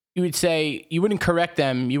 you would say, you wouldn't correct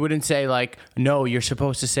them. You wouldn't say like, no, you're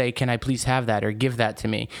supposed to say, can I please have that or give that to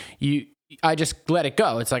me? I just let it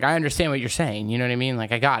go. It's like, I understand what you're saying. You know what I mean?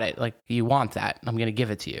 Like, I got it. Like, you want that. I'm going to give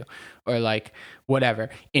it to you. Or like, whatever.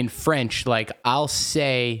 In French, like, I'll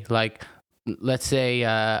say, like, let's say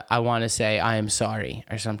I want to say, I am sorry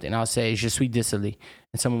or something. I'll say, je suis désolé.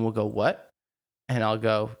 And someone will go, what? And I'll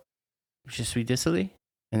go, je suis désolé.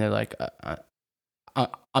 And they're like,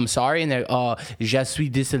 I'm sorry. And they're, je suis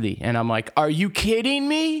désolé. And I'm like, are you kidding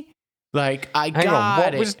me? Like, Hang on,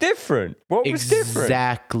 what was different? What was different?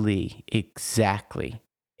 Exactly.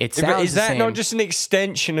 It sounds But is that the same. not just an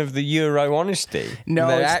extension of the Euro honesty? No,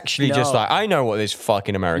 They're it's- actually just no. like, I know what this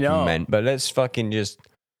fucking American No. meant, but let's fucking just...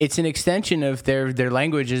 It's an extension of their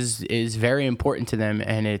language is very important to them,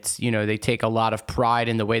 and it's, you know, they take a lot of pride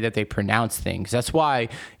in the way that they pronounce things. That's why,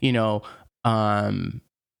 you know,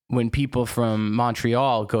 when people from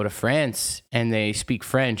Montreal go to France and they speak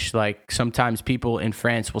French, like sometimes people in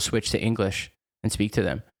France will switch to English and speak to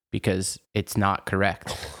them because it's not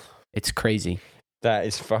correct. It's crazy. That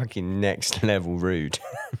is fucking next level rude.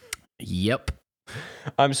 Yep.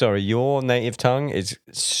 I'm sorry, your native tongue is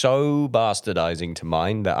so bastardizing to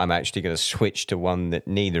mine that I'm actually going to switch to one that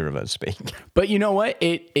neither of us speak. But you know what?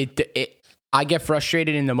 I get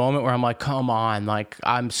frustrated in the moment where I'm like, come on, like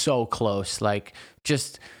I'm so close. Like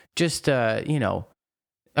just you know,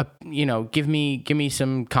 give me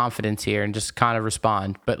some confidence here and just kind of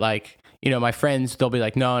respond. But like, you know, my friends, they'll be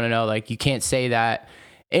like, no, like you can't say that.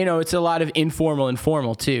 You know, it's a lot of informal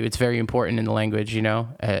too. It's very important in the language, you know,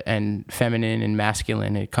 and feminine and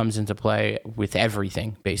masculine. It comes into play with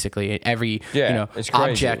everything, basically. You know, it's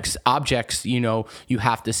crazy. objects, you know, you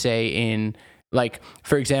have to say in, like,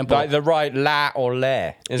 for example, Like the right la or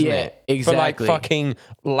le, isn't Yeah, it? exactly. For like fucking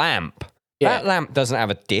lamp. Yeah. That lamp doesn't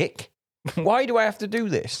have a dick. Why do I have to do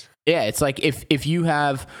this? Yeah, it's like if you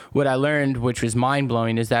have what I learned, which was mind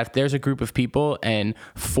blowing, is that if there's a group of people and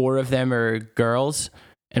 4 of them are girls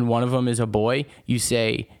and 1 of them is a boy, you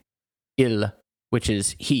say il, which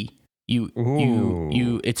is he.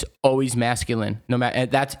 You it's always masculine. No matter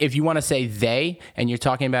that's if you want to say they and you're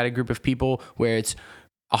talking about a group of people where it's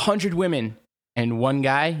 100 women and 1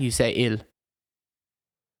 guy, you say il.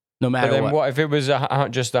 No matter but then what. what if it was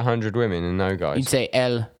just 100 women and no guys? You'd say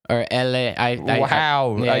elle or elle.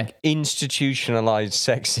 Wow, yeah. like institutionalized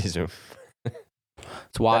sexism.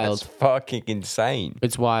 It's wild. That's fucking insane.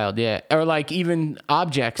 It's wild, yeah. Or like even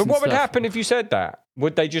objects. But and what would stuff. happen if you said that?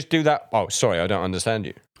 Would they just do that? Oh, sorry, I don't understand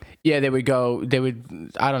you. Yeah, they would,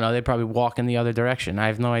 I don't know, they'd probably walk in the other direction. I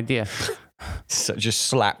have no idea. So just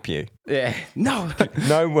slap you. Yeah. No.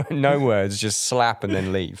 No words, just slap and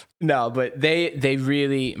then leave. No, but they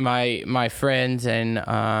really, my friends and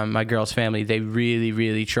my girl's family, they really,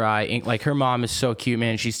 really try. Like her mom is so cute,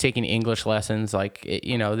 man. She's taking English lessons. Like,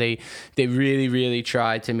 they really, really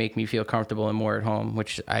try to make me feel comfortable and more at home,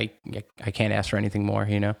 which I can't ask for anything more,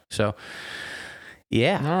 So,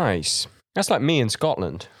 yeah. Nice. That's like me in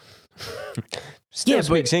Scotland. Still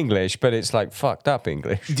speaks English, but it's like fucked up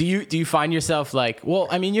English. Do you find yourself like, well,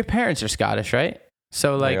 I mean, your parents are Scottish, right?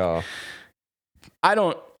 So like,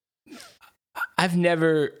 I've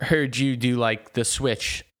never heard you do like the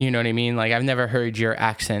switch. You know what I mean? Like I've never heard your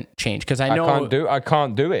accent change because I know I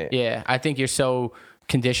can't do it. Yeah, I think you're so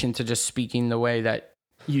conditioned to just speaking the way that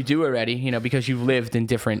you do already. Because you've lived in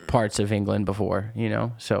different parts of England before.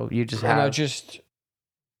 So you just have. And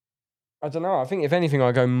I don't know. I think if anything,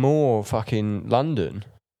 I go more fucking London.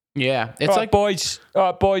 Yeah, it's like boys. All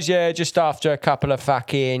right, boys. Yeah, just after a couple of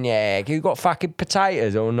fucking you got fucking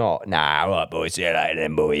potatoes or not? Nah, all right, boys. See you later,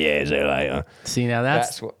 then, boy. Yeah, see you later. See now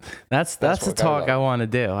that's the talk I want to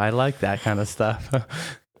do. I like that kind of stuff.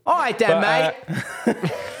 All right, then, mate.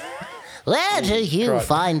 Where do you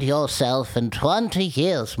find yourself in 20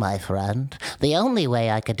 years, my friend? The only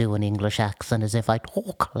way I could do an English accent is if I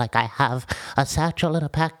talk like I have a satchel and a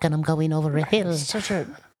pack and I'm going over a hill. Such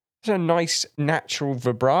a nice natural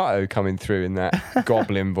vibrato coming through in that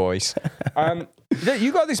goblin voice.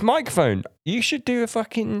 You got this microphone. You should do a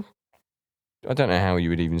fucking... I don't know how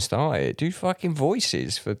you would even start it. Do fucking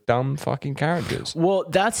voices for dumb fucking characters. Well,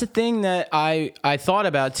 that's the thing that I thought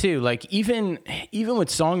about too. Like even with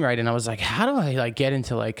songwriting, I was like, how do I like get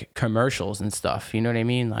into like commercials and stuff? You know what I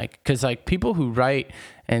mean? Like, cause like people who write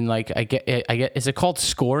and like I get, is it called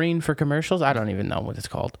scoring for commercials? I don't even know what it's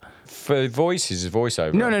called. For voices,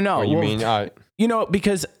 voiceover. No. What you mean?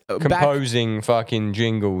 Because composing fucking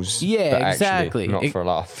jingles. Yeah, exactly. Not for a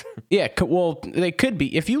laugh. Yeah, well, they could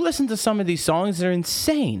be. If you listen to some of these songs, they're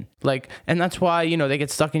insane. Like, and that's why they get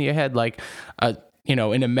stuck in your head. Like,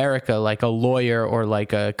 in America, like a lawyer or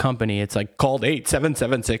like a company, it's like called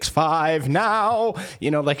 87765 now.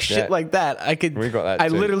 Like shit like that. We got that. I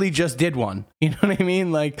literally just did one. You know what I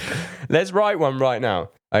mean? Like, let's write one right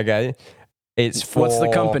now. Okay, it's for what's the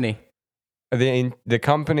company? The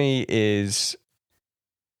company is.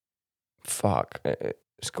 Fuck,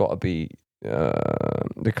 it's got to be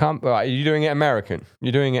right, are you doing it American?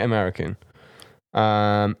 You're doing it American.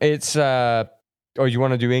 It's or you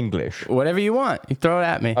want to do English? Whatever you want. You throw it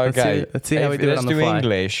at me. Okay. Let's see how we do it on the fly. Let's do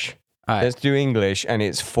English. All right. Let's do English, and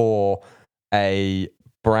it's for a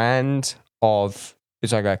brand of.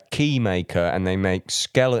 It's like a key maker, and they make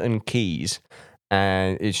skeleton keys,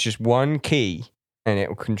 and it's just one key, and it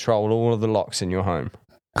will control all of the locks in your home.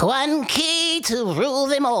 One key to rule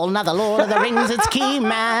them all, not the Lord of the Rings, it's Key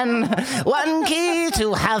Man. One key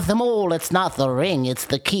to have them all, it's not the ring, it's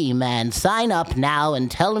the Key Man. Sign up now and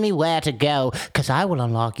tell me where to go, because I will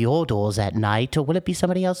unlock your doors at night, or will it be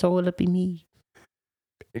somebody else, or will it be me?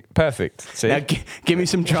 Perfect. See? Now, give me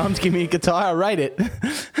some drums, give me a guitar, I'll write it.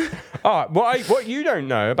 All right, what you don't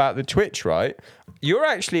know about the Twitch, right? You're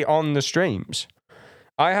actually on the streams.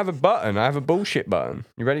 I have a button, I have a bullshit button.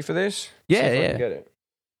 You ready for this? Yeah, See if I can get it.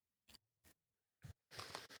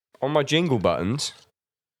 On my jingle buttons.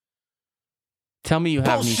 Tell me you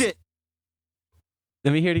have bullshit.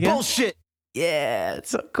 Let me hear it again. Bullshit. Yeah,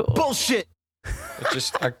 it's so cool. Bullshit.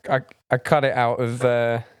 I cut it out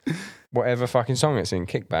of whatever fucking song it's in.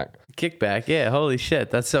 Kickback. Yeah. Holy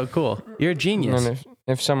shit, that's so cool. You're a genius. And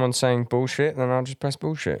if someone's saying bullshit, then I'll just press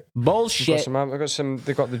bullshit. Bullshit.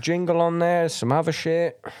 They've got the jingle on there. Some other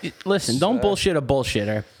shit. Listen, don't bullshit a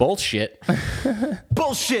bullshitter. Bullshit.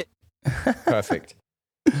 Bullshit. Perfect.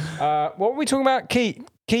 What were we talking about?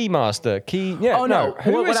 Keymaster. Yeah. Oh no.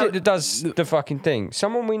 Who is it that does the fucking thing?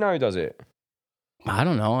 Someone we know does it. I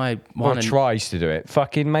don't know. Or tries to do it.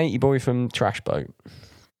 Fucking matey boy from Trash Boat.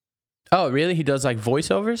 Oh really? He does like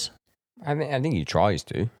voiceovers. I think he tries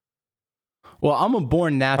to. Well, I'm a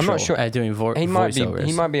born natural I'm not sure. at doing He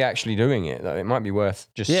voiceovers. might be actually doing it though. It might be worth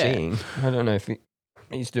just seeing. I don't know if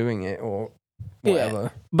he's doing it or whatever. Yeah.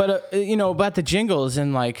 But about the jingles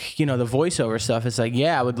and like, the voiceover stuff, it's like,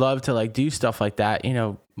 yeah, I would love to like do stuff like that.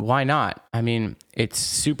 Why not? I mean, it's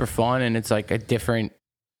super fun and it's like a different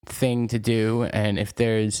thing to do. And if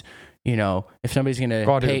there's, if somebody's gonna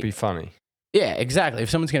God, it would be funny. Yeah, exactly.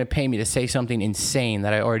 If someone's gonna pay me to say something insane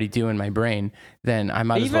that I already do in my brain, then I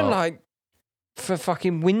might as well. Even like for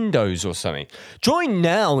fucking Windows or something. Join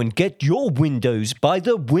now and get your Windows by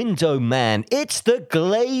the Window Man. It's the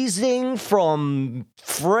glazing from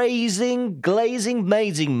glazing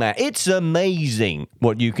amazing man. It's amazing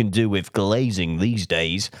what you can do with glazing these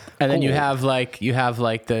days. And then you have like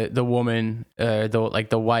the woman, the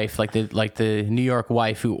wife, like the New York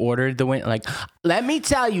wife who ordered the window. Like, let me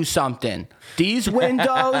tell you something. These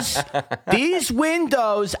windows,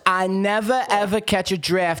 I never ever catch a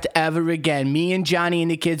draft ever again. Me and Johnny and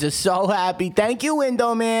the kids are so happy. Thank you,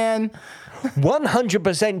 Window Man.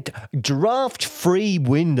 100% draft-free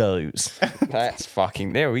Windows. That's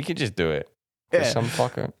fucking there. We could just do it. Yeah. Some poor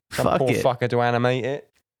Fuck it. fucker to animate it.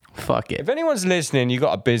 Fuck it. If anyone's listening, you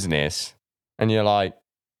got a business, and you're like,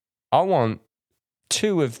 I want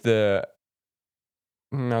two of the.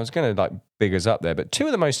 I was gonna like big us up there, but two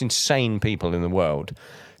of the most insane people in the world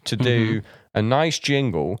to do a nice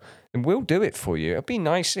jingle, and we'll do it for you. It'll be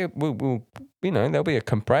nice. We'll there'll be a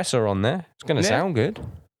compressor on there. It's gonna sound good.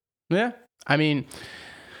 Yeah. I mean,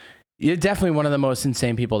 you're definitely one of the most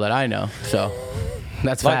insane people that I know. So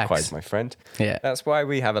that's Likewise, facts. my friend. Yeah. That's why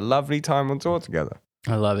we have a lovely time on tour together.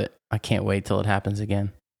 I love it. I can't wait till it happens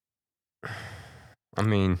again. I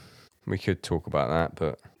mean, we could talk about that,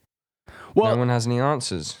 but Well, no one has any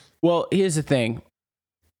answers. Well, here's the thing.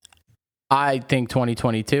 I think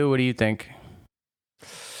 2022. What do you think?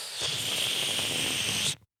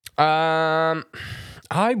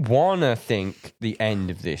 I wanna think the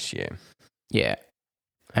end of this year. Yeah.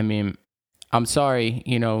 I mean, I'm sorry,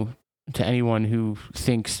 to anyone who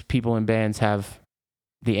thinks people in bands have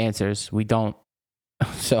the answers. We don't.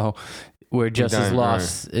 So we're just as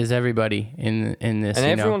lost as everybody in this.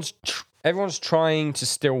 And everyone's trying to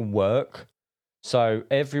still work. So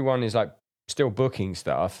everyone is like still booking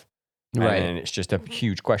stuff. Right. And it's just a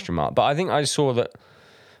huge question mark. But I think I saw that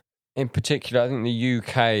in particular, I think the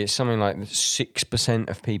UK is something like 6%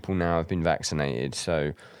 of people now have been vaccinated.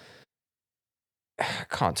 So it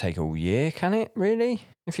can't take all year, can it, really?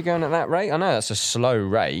 If you're going at that rate? I know that's a slow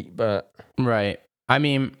rate, but... Right. I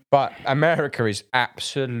mean... But America is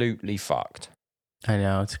absolutely fucked. I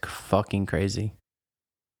know. It's fucking crazy.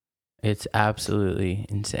 It's absolutely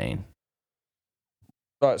insane.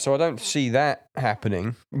 Right, so I don't see that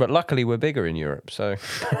happening. But luckily, we're bigger in Europe, so...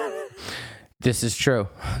 This is true.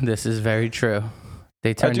 This is very true.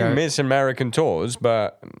 They I turned do miss American tours,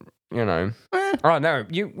 but... Oh no!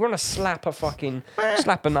 You want to slap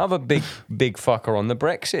another big fucker on the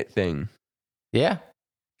Brexit thing? Yeah,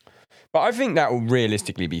 but I think that will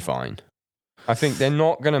realistically be fine. I think they're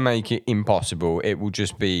not going to make it impossible. It will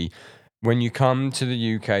just be when you come to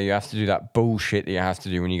the UK, you have to do that bullshit that you have to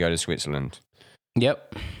do when you go to Switzerland.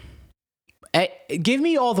 Yep. Hey, give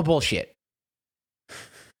me all the bullshit.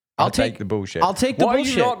 I'll take the bullshit. I'll take the bullshit. What are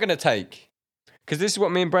you not going to take? Because this is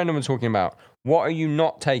what me and Brendan were talking about. What are you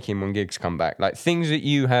not taking when gigs come back? Like things that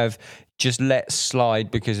you have just let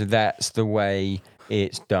slide because that's the way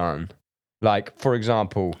it's done. Like, for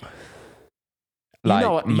example, I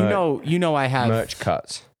have merch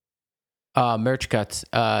cuts. Merch cuts.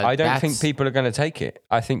 I don't think people are going to take it.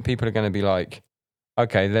 I think people are going to be like,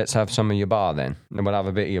 okay, let's have some of your bar then. And we'll have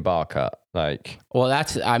a bit of your bar cut. Like, well,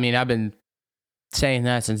 I've been saying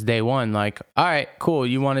that since day one. Like, all right, cool.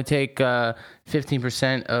 You want to take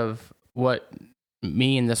 15% of what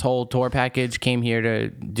me and this whole tour package came here to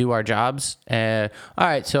do our jobs. All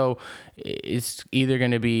right, so it's either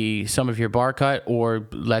going to be some of your bar cut or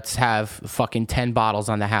let's have fucking 10 bottles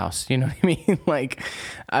on the house. You know what I mean? Like,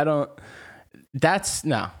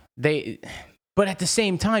 but at the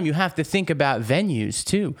same time, you have to think about venues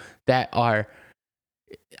too that are,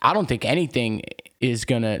 I don't think anything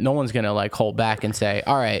no one's going to like hold back and say,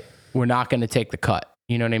 all right, we're not going to take the cut.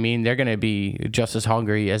 You know what I mean? They're going to be just as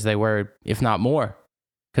hungry as they were, if not more.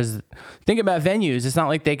 Because think about venues. It's not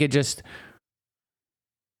like they could just,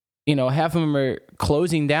 half of them are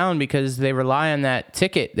closing down because they rely on that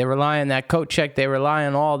ticket. They rely on that coat check. They rely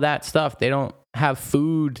on all that stuff. They don't have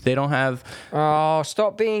food. They don't have... Oh,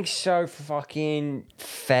 stop being so fucking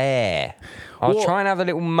fair. I'll try and have a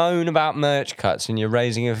little moan about merch cuts, and you're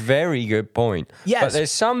raising a very good point. Yes. But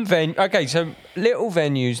there's some so little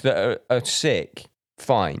venues that are sick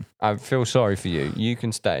fine. I feel sorry for you. You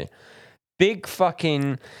can stay. Big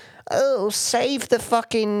fucking, save the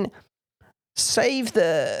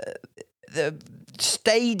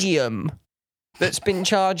stadium that's been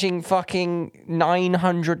charging fucking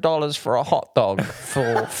 $900 for a hot dog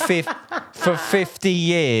for 50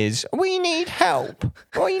 years. We need help.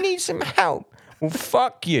 We need some help. Well,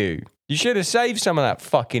 fuck you. You should have saved some of that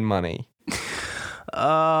fucking money.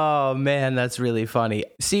 Oh man, that's really funny.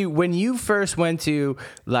 See, when you first went to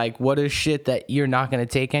like, what is shit that you're not going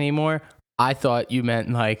to take anymore? I thought you meant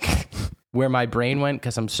like where my brain went,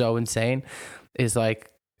 because I'm so insane, is like,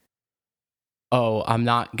 oh, I'm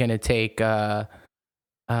not going to take, like,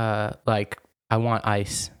 I want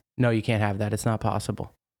ice. No, you can't have that. It's not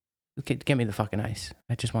possible. Get me the fucking ice.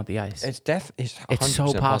 I just want the ice. It's It's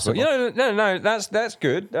so possible. No. That's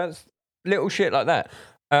good. That's little shit like that.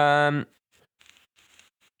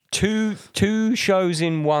 Two shows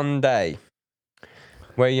in one day,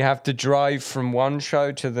 where you have to drive from one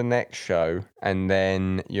show to the next show, and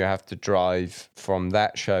then you have to drive from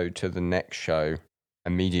that show to the next show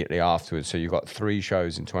immediately afterwards. So you've got 3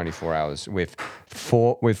 shows in 24 hours with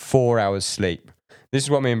 4 hours sleep. This is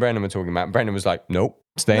what me and Brendan were talking about. Brendan was like, "Nope,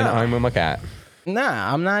 staying at home with my cat."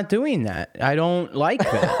 Nah, I'm not doing that. I don't like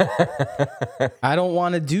that. I don't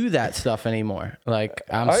want to do that stuff anymore. Like,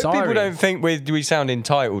 I hope sorry. people don't think we sound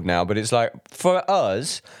entitled now, but it's like, for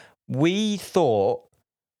us, we thought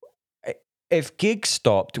if gigs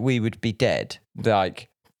stopped, we would be dead. Like,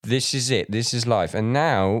 this is it. This is life. And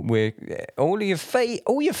now all your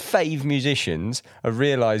fave musicians are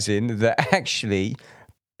realizing that actually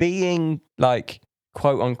being like,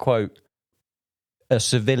 quote unquote, a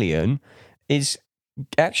civilian is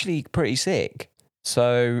actually pretty sick.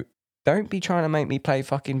 So don't be trying to make me play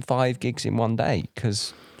fucking 5 gigs in one day,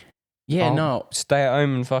 because I'll stay at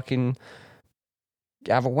home and fucking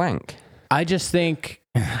have a wank. I just think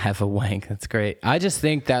have a wank. That's great. I just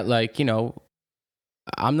think that, like, you know,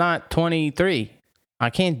 I'm not 23. I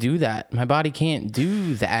can't do that. My body can't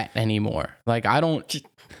do that anymore. Like, I don't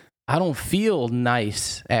feel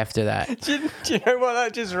nice after that. Do you know what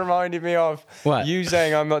that just reminded me of? What? You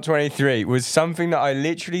saying I'm not 23 was something that I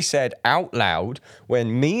literally said out loud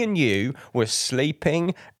when me and you were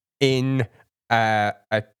sleeping in a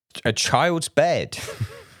child's bed.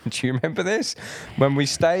 Do you remember this? When we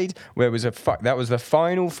stayed, that was the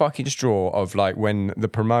final fucking straw of, like, when the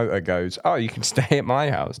promoter goes, "Oh, you can stay at my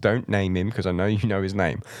house." Don't name him, because I know you know his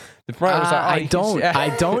name. The promoter was like,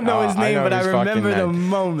 I don't know his name, but I remember the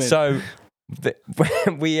moment. So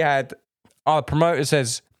we had, our promoter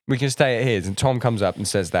says we can stay at his, and Tom comes up and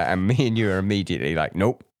says that, and me and you are immediately like,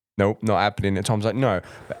 nope, not happening. And Tom's like, no.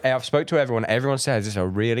 But I've spoke to everyone. Everyone says it's a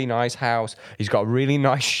really nice house. He's got a really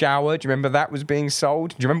nice shower. Do you remember that was being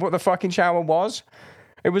sold? Do you remember what the fucking shower was?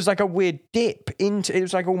 It was like a weird dip into. It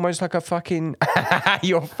was like almost like a fucking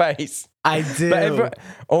your face. I do. But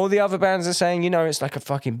all the other bands are saying, you know, it's like a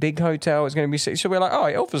fucking big hotel. It's going to be sick. So we're like,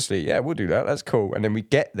 oh, obviously, yeah, we'll do that. That's cool. And then we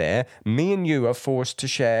get there. Me and you are forced to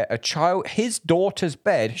share his daughter's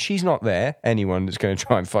bed. She's not there. Anyone that's going to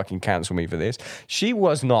try and fucking cancel me for this. She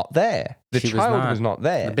was not there. The child was not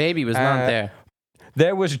there. The baby was not there.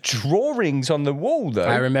 There was drawings on the wall, though.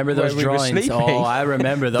 I remember those drawings. Oh, I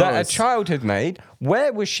remember those. That a child had made.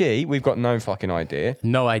 Where was she? We've got no fucking idea.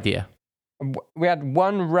 No idea. We had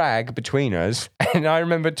one rag between us, and I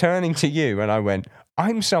remember turning to you, and I went,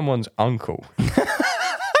 "I'm someone's uncle." I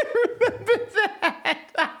remember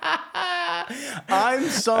that. I'm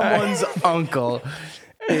someone's uncle.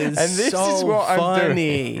 And this is what I'm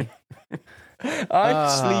doing. I'm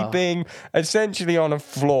sleeping essentially on a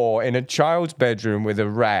floor in a child's bedroom with a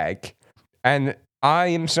rag, and I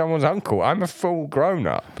am someone's uncle. I'm a full grown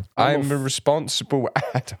up. I'm a responsible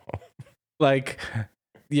adult. Like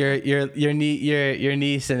your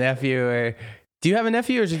niece and nephew, or do you have a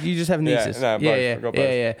nephew, or do you just have nieces?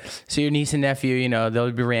 Yeah. So your niece and nephew, you know,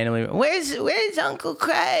 they'll be randomly, where's Uncle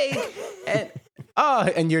Craig?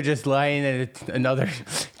 And you're just lying in another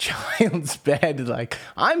child's bed, like,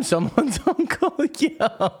 I'm someone's uncle.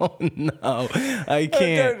 Yo, no, I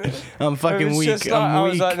can't. I'm fucking weak. Like, I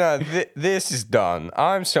was like, no, this is done.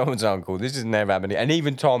 I'm someone's uncle. This is never happening. And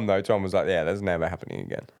even Tom was like, yeah, that's never happening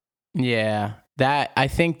again. Yeah, I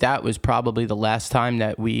think that was probably the last time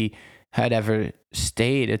that we had ever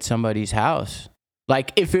stayed at somebody's house.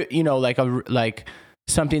 Like, if it, you know, like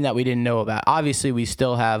something that we didn't know about. Obviously, we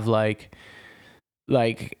still have like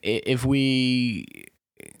if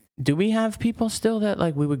do we have people still that,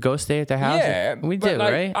 like, we would go stay at their house? Yeah, we do,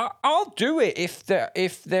 like, right? I'll do it if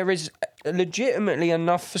there is legitimately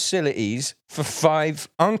enough facilities for 5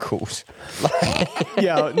 uncles.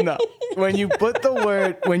 Yeah, no. when you put the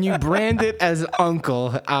word, when you brand it as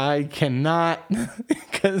uncle, I cannot,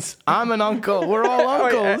 because I'm an uncle. We're all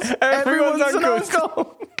uncles. Everyone's an uncles.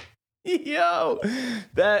 uncle. Yo,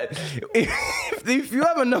 that if you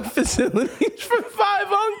have enough facilities for 5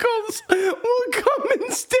 uncles, we'll come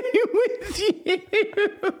and stay with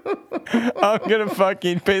you. I'm gonna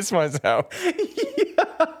fucking piss myself.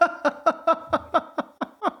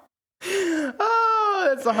 Oh,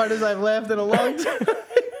 that's the hardest I've laughed in a long time.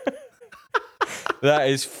 That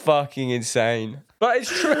is fucking insane. But it's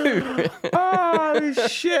true. Oh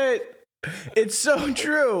shit. It's so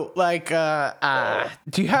true. Like,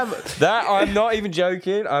 do you have That I'm not even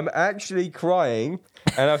joking. I'm actually crying.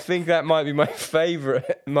 And I think that might be my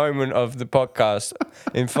favorite moment of the podcast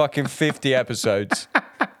in fucking 50 episodes.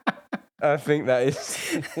 I think that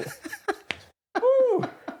is. Woo.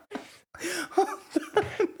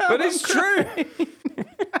 But it's true.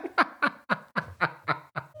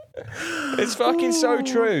 It's fucking so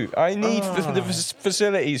true. I need the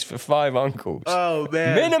facilities for 5 uncles. Oh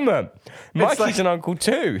man. Minimum. Mikey's like- an uncle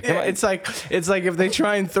too. Yeah, it's like if they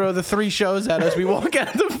try and throw the 3 shows at us, we walk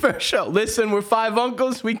out the first show. Listen, we're 5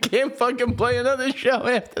 uncles. We can't fucking play another show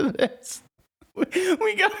after this. We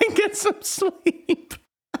gotta get some sleep.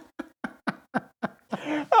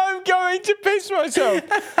 I'm going to piss myself.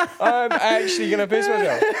 I'm actually going to piss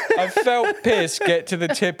myself. I felt piss get to the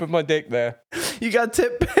tip of my dick there. You got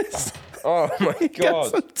tip piss. Oh my Got God.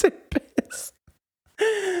 some tip piss.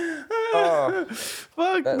 Oh,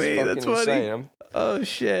 Fuck that's me. fucking That's funny. insane. I'm Oh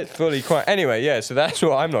shit. fully quiet. Anyway, yeah, so that's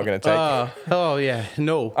what I'm not going to take. Oh yeah.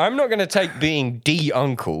 No. I'm not going to take being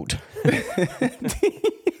de-uncled.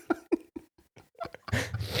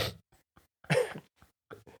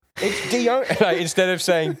 It's like, instead of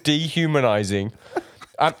saying dehumanizing,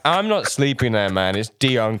 I'm not sleeping there, man. It's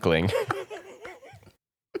de-uncling.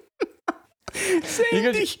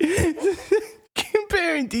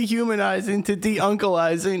 Comparing dehumanizing to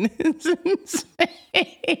de-uncleizing is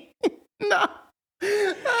insane. No.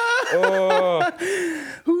 Oh,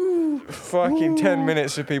 fucking 10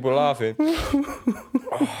 minutes of people laughing.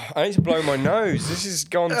 Oh, I need to blow my nose. This has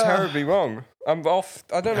gone terribly wrong. I'm off.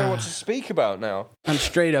 I don't know what to speak about now. I'm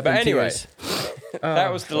straight up But in anyway, tears.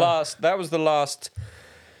 that was the last. That was the last.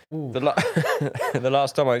 The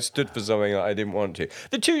last time I stood for something that I didn't want to.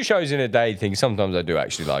 The 2 shows in a day thing. Sometimes I do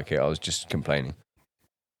actually like it. I was just complaining.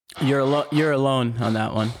 You're alone on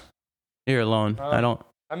that one. You're alone. I don't.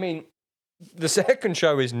 I mean, the second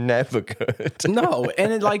show is never good. No,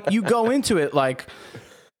 and it, like you go into it like,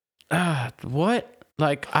 what?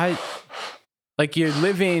 Like you're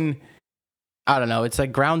living. I don't know. It's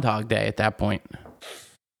like Groundhog Day at that point.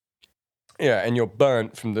 Yeah, and you're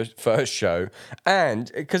burnt from the first show.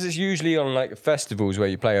 And because it's usually on like festivals where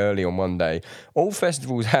you play early on one day, all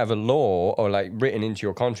festivals have a law or like written into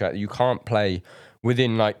your contract that you can't play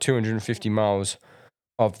within like 250 miles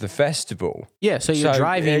of the festival. Yeah, so you're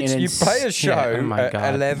driving and you play a show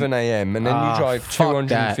at 11 a.m. and then you drive fuck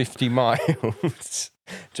 250 miles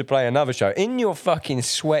to play another show in your fucking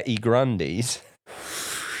sweaty Grundies.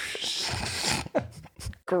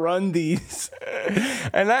 Grundies.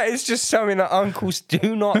 And that is just something that uncles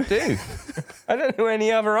do not do. I don't know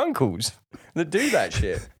any other uncles that do that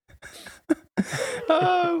shit.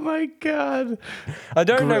 Oh my God. I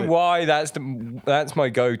don't know why that's my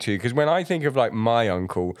go-to, because when I think of like my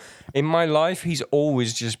uncle, in my life, he's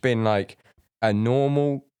always just been like a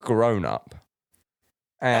normal grown-up.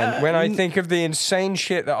 And when I think of the insane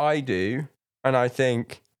shit that I do, and I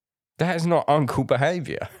think, that is not uncle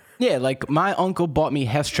behavior. Yeah, like my uncle bought me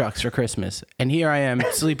Hess trucks for Christmas, and here I am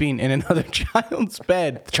sleeping in another child's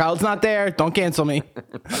bed. The child's not there. Don't cancel me.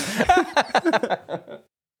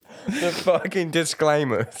 The fucking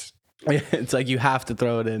disclaimers. It's like you have to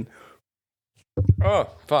throw it in. Oh,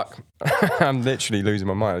 fuck. I'm literally losing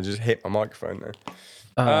my mind. I just hit my microphone there.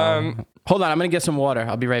 Hold on, I'm gonna get some water.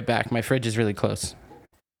 I'll be right back. My fridge is really close.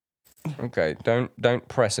 Okay, don't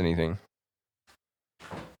press anything.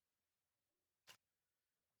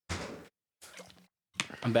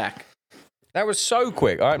 I'm back. That was so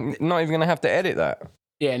quick. I'm not even gonna have to edit that.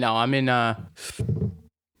 Yeah, no, I'm in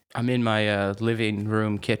my living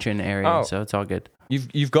room kitchen area, Oh. so it's all good.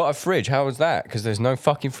 You've got a fridge. How was that? Because there's no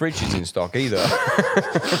fucking fridges in stock either.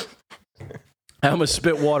 I almost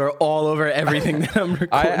spit water all over everything that I'm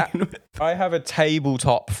recording with. I have a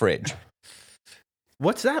tabletop fridge,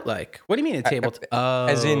 What's that like? What do you mean a table?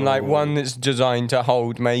 as in like one that's designed to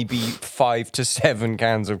hold maybe 5 to 7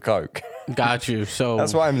 cans of Coke. Got you. So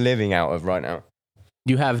That's what I'm living out of right now.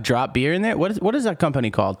 you have Drop Beer in there? What is that company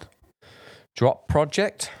called? Drop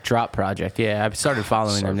Project. Drop Project. Yeah, I've started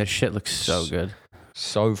following them. This shit looks so good.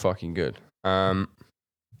 So fucking good.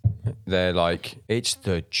 They're like, it's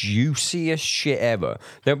the juiciest shit ever.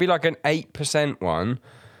 There'll be like an 8% one,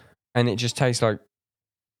 and it just tastes like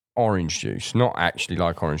orange juice. Not actually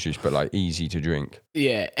like orange juice, but like easy to drink.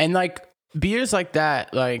 Yeah, and like beers like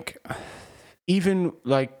that, like even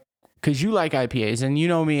like because you like IPAs, and you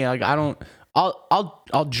know me, like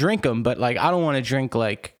I'll drink them, but like I don't want to drink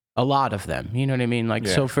like a lot of them. You know what I mean? Like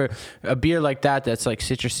so for a beer like that, that's like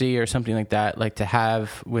citrusy or something like that, like to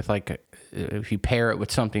have with like if you pair it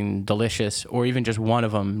with something delicious, or even just one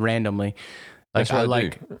of them randomly. Like That's what I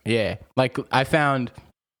like, yeah. Like I found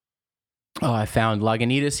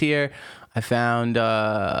Lagunitas here. I found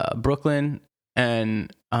Brooklyn,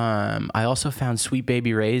 and I also found Sweet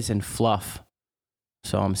Baby Ray's and Fluff.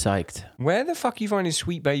 So I'm psyched. Where the fuck are you finding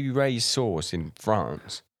Sweet Baby Ray's sauce in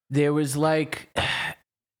France? There was like,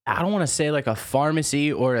 I don't want to say like a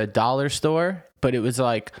pharmacy or a dollar store, but it was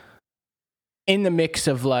like in the mix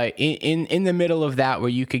of like in the middle of that, where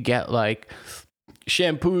you could get like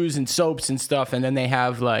shampoos and soaps and stuff, and then they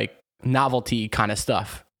have like novelty kind of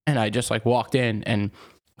stuff. And I just like walked in and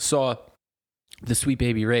saw the Sweet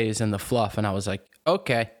Baby Ray's and the Fluff, and I was like,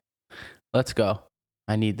 okay, let's go.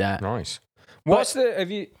 I need that. Nice. What's the?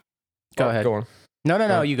 Have you? Go ahead. Go on.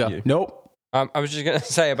 No, you go. You. Nope. I was just gonna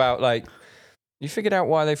say about like, you figured out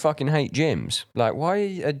why they fucking hate gyms. Like,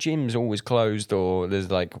 why are gyms always closed, or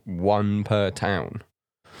there's like one per town?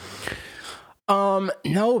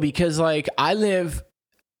 No, because like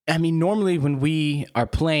normally when we are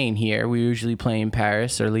playing here, we usually play in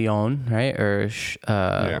Paris or Lyon, right? Or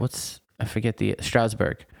I forget the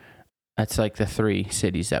Strasbourg. That's like the 3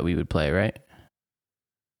 cities that we would play, right?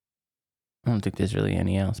 I don't think there's really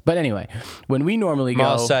any else. But anyway, when we normally go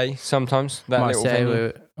Marseille, sometimes that little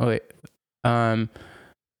venue.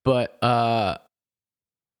 But I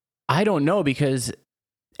don't know, because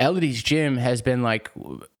Elodie's gym has been like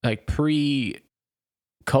pre-COVID,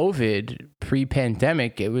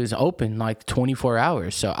 pre-pandemic, it was open like 24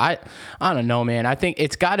 hours. So I don't know, man. I think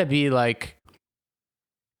it's got to be like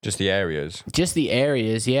just the areas,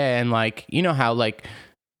 yeah. And like, you know how like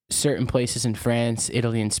certain places in France,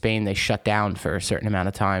 Italy, and Spain, they shut down for a certain amount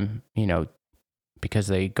of time, you know, because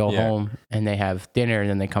they go home and they have dinner and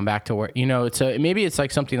then they come back to work, you know. So maybe it's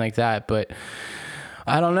like something like that, but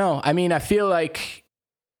I don't know. I mean, I feel like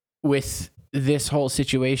with this whole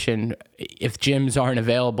situation, if gyms aren't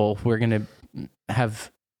available, we're going to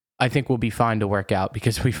I think we'll be fine to work out,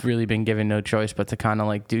 because we've really been given no choice but to kind of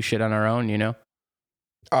like do shit on our own, you know?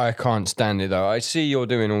 I can't stand it though. I see you're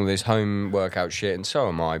doing all this home workout shit, and so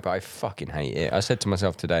am I, but I fucking hate it. I said to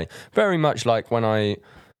myself today, very much like when I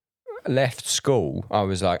left school, I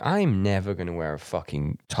was like, I'm never going to wear a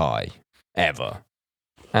fucking tie, ever.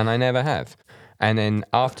 And I never have. And then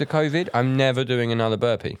after COVID, I'm never doing another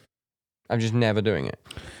burpee. I'm just never doing it.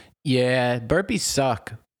 Yeah, burpees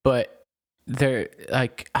suck, but they're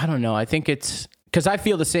like, I don't know. I think it's because I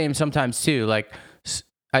feel the same sometimes too. Like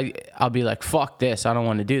I'll be like, fuck this, I don't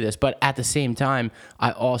want to do this. But at the same time,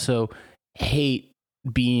 I also hate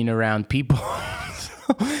being around people.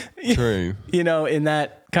 True. You know, in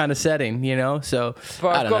that kind of setting, you know? So,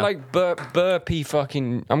 but I've got like burpee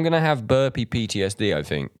fucking, I'm going to have burpee PTSD, I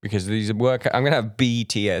think, because these I'm going to have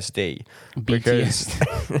BTSD. Because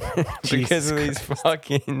of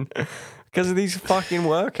these fucking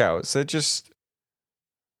workouts.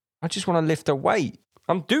 I just want to lift a weight.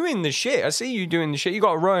 I'm doing the shit. I see you doing the shit. You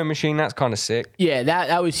got a rowing machine. That's kind of sick. Yeah,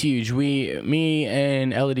 that was huge. Me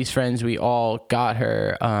and Elodie's friends, we all got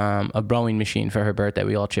her a rowing machine for her birthday.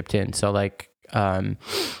 We all chipped in. So like, you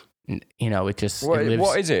know, it just. What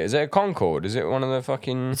is it? Is it a Concorde? Is it one of the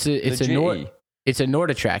fucking? It's a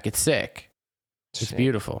NordicTrack. It's sick. It's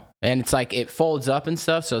beautiful. And it's like, it folds up and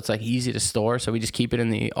stuff, so it's like easy to store. So we just keep it in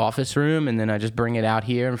the office room, and then I just bring it out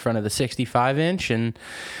here in front of the 65-inch and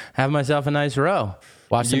have myself a nice row.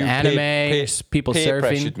 Watch some anime, people surfing.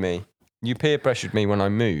 Pressured me. You peer pressured me when I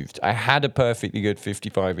moved. I had a perfectly good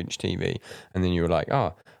 55-inch TV, and then you were like,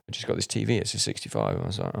 oh, I just got this TV, it's a 65. I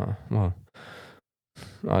was like, oh, well,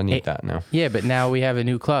 I need that now. Yeah, but now we have a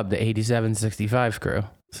new club, the 8765 crew.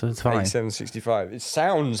 So it's fine. 8765. It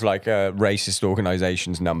sounds like a racist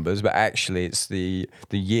organization's numbers, but actually it's the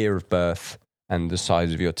year of birth and the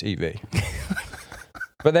size of your TV.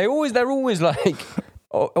 But they're always like,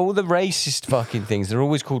 all the racist fucking things, they're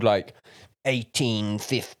always called like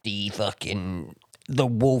 1850 fucking the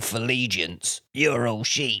Wolf Allegiance. You're all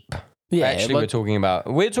sheep. Yeah, actually, we're talking about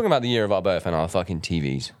the year of our birth and our fucking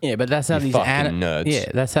TVs. Yeah, but that's how these nerds. Yeah,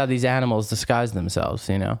 that's how these animals disguise themselves,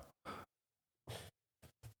 you know.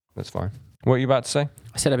 That's fine. What are you about to say?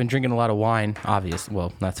 I said I've been drinking a lot of wine. Obvious.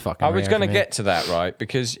 Well, that's fucking. I was going to get to that, right?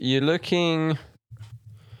 Because you're looking.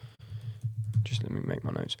 Just let me make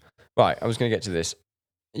my notes. Right, I was going to get to this.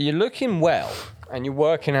 You're looking well, and you're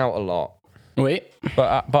working out a lot. Wait.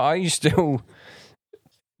 But are you still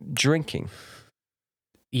drinking?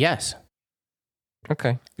 Yes.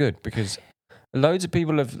 Okay, good, because loads of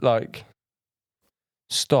people have like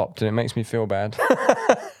stopped, and it makes me feel bad.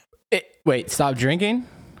 Wait, stop drinking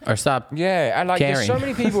or stop? Yeah, and like there's so Caring.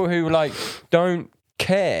 many people who like don't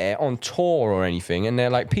care on tour or anything, and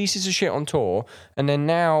they're like pieces of shit on tour, and then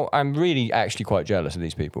now I'm really actually quite jealous of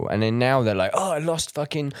these people, and then now they're like, oh, I lost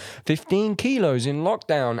fucking 15 kilos in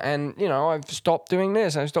lockdown, and you know, I've stopped doing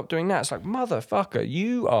this, I've stopped doing that. It's like, motherfucker,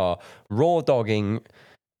 you are raw dogging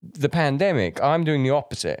the pandemic. I'm doing the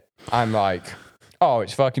opposite. I'm like, oh,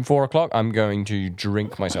 it's fucking 4 o'clock, I'm going to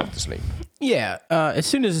drink myself to sleep. Yeah. As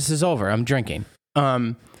soon as this is over, I'm drinking.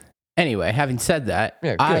 Anyway, having said that,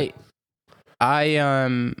 Yeah, good.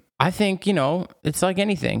 I think, you know, it's like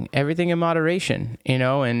anything, everything in moderation, you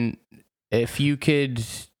know, and if you could,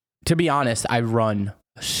 to be honest, I run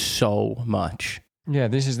so much. Yeah,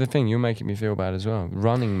 this is the thing, you're making me feel bad as well.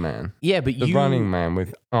 Running Man. Yeah, but The Running Man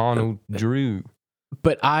with Arnold Drew.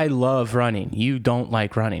 But I love running. You don't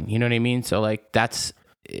like running. You know what I mean? So like that's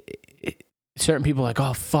certain people are like,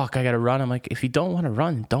 oh fuck, I gotta run. I'm like, if you don't want to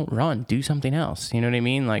run, don't run. Do something else. You know what I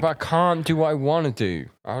mean? Like, But I can't do what I want to do.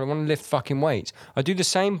 I don't want to lift fucking weights. I do the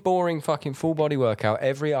same boring fucking full body workout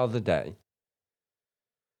every other day.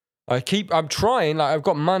 I'm trying, like I've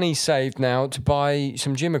got money saved now to buy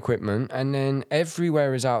some gym equipment, and then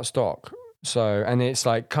everywhere is out of stock. So, and it's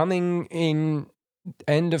like coming in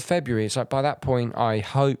end of February. It's like by that point, I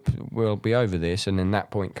hope we'll be over this, and then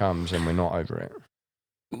that point comes and we're not over it.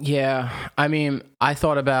 yeah. I mean, I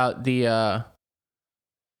thought about the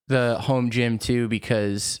home gym too,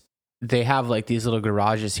 because they have like these little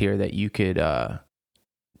garages here that you could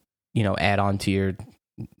you know, add on to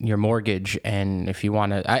your mortgage. And if you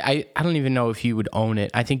want to, I don't even know if you would own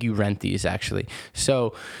it. I think you rent these actually.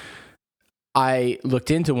 So I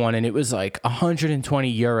looked into one, and it was like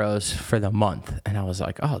 120 euros for the month. And I was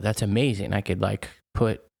like, oh, that's amazing. I could like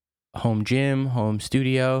put home gym, home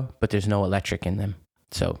studio, but there's no electric in them.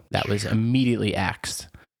 So that was immediately axed.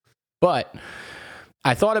 But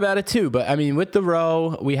I thought about it too. But I mean, with the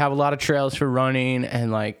row, we have a lot of trails for running,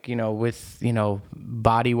 and like, you know, with, you know,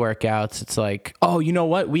 body workouts, it's like, oh, you know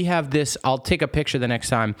what? We have this. I'll take a picture the next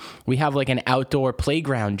time. We have like an outdoor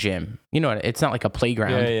playground gym. You know, it's not like a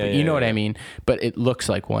playground, but you know what I mean? But it looks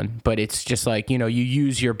like one. But it's just like, you know, you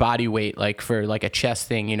use your body weight, like for like a chest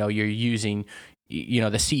thing, you know, you're using, you know,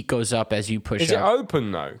 the seat goes up as you push Is up. it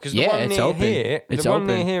open though? Because the Yeah, one it's near open. here, It's the one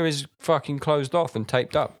near open. here is fucking closed off and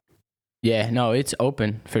taped up. Yeah, no, it's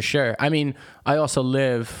open for sure. I mean, I also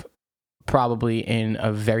live probably in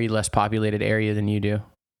a very less populated area than you do.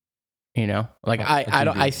 You know, like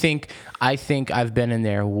I think I've been in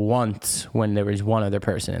there once when there was one other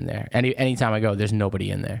person in there. Anytime I go, there's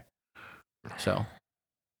nobody in there. So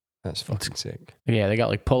That's fucking sick. yeah, they got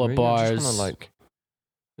like pull-up Really? bars.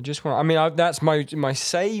 I mean, that's my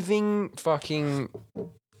saving fucking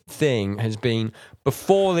thing has been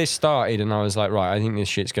before this started, and I was like, right, I think this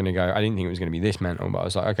shit's gonna go. I didn't think it was gonna be this mental, but I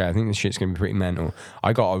was like, okay, I think this shit's gonna be pretty mental.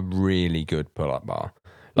 I got a really good pull-up bar,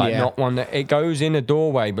 like not one that it goes in a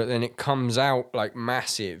doorway, but then it comes out like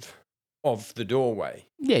massive of the doorway.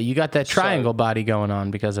 Yeah, you got that triangle body going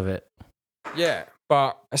on because of it. Yeah,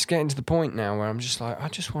 but it's getting to the point now where I'm just like, I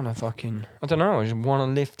just want to fucking, I don't know, I just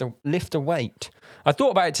want to lift a weight. I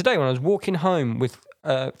thought about it today when I was walking home with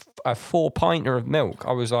a 4-pinter of milk.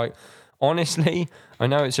 I was like, honestly, I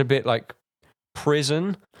know it's a bit like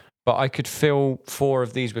prison, but I could fill 4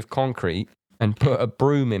 of these with concrete and put a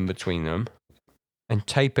broom in between them and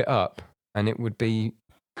tape it up, and it would be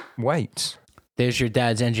weights. There's your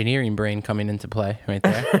dad's engineering brain coming into play right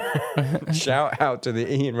there. Shout out to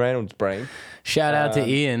the Ian Reynolds brain. Shout out to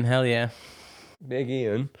Ian. Hell yeah. Big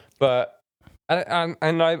Ian. But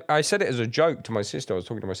I said it as a joke to my sister. I was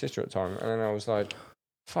talking to my sister at the time, and then I was like,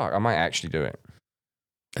 fuck, I might actually do it.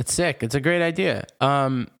 It's sick. It's a great idea.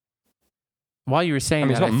 While you were saying I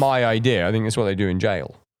mean, that, it's not my idea. I think it's what they do in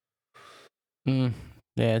jail. yeah,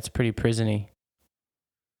 it's pretty prisony.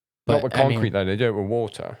 Not with concrete, though. They do it with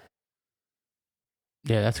water.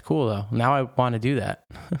 Yeah, that's cool, though. Now I want to do that.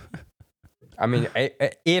 I mean,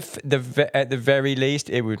 if at the very least,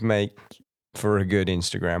 it would make for a good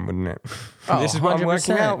Instagram, wouldn't it? Oh, This is what I'm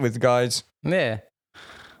working 100%. out with, guys. Yeah.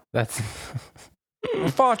 That's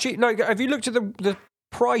Far cheap. No, have you looked at the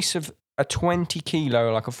price of a 20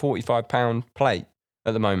 kilo, like a 45-pound plate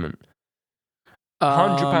at the moment?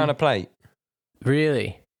 £100 a plate.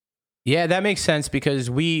 Really? Yeah, that makes sense because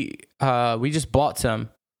we just bought some,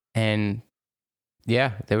 and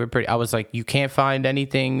Yeah, they were pretty. I was like, you can't find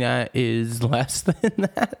anything that is less than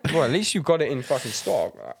that. Well, at least you've got it in fucking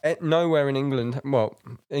stock. Nowhere in England, well,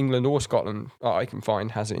 England or Scotland, I can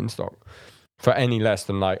find has it in stock for any less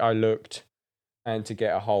than like I looked, and to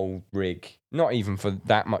get a whole rig, not even for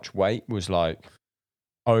that much weight, was like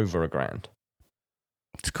over $1,000.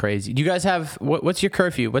 It's crazy. Do you guys have what's your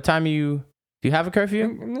curfew? What time do you have a curfew?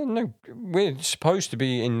 No, we're supposed to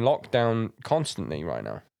be in lockdown constantly right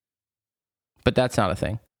now. But that's not a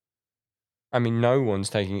thing. I mean, no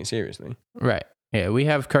one's taking it seriously. Right. Yeah, we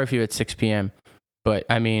have curfew at 6 p.m. But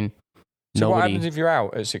I mean, So nobody. what happens if you're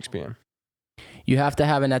out at 6 p.m.? You have to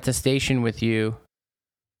have an attestation with you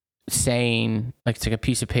saying, like, it's like a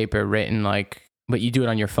piece of paper written, like, but you do it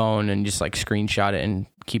on your phone and just like screenshot it and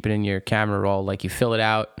keep it in your camera roll. Like, you fill it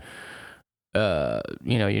out,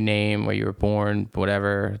 your name, where you were born,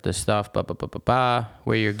 whatever, the stuff,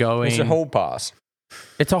 where you're going. It's a hall pass.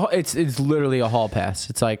 It's literally a hall pass.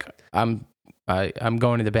 It's like I'm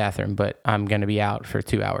going to the bathroom, but I'm gonna be out for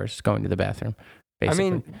 2 hours going to the bathroom. Basically. I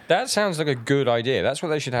mean, that sounds like a good idea. That's what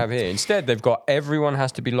they should have here. Instead, they've got everyone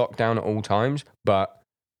has to be locked down at all times, but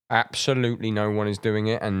absolutely no one is doing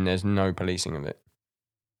it, and there's no policing of it.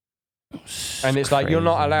 And it's like, you're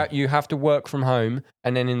not allowed, you have to work from home,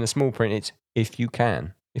 and then in the small print, it's if you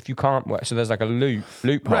can. If you can't work, so there's like a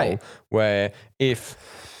loophole Right. where if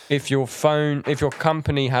your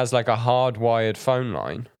company has like a hardwired phone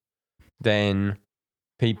line, then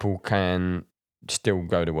people can still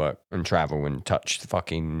go to work and travel and touch the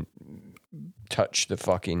fucking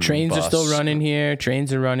trains are bus. still running here.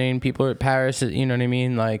 Trains are running. People are at Paris. You know what I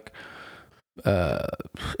mean? Like,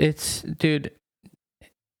 it's, dude.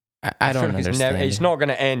 I don't understand. It's not going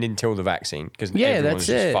to end until the vaccine, because everyone's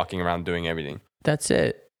just fucking around doing everything. That's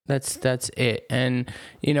it. That's it. And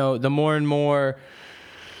the more and more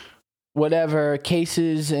whatever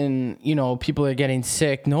cases and people are getting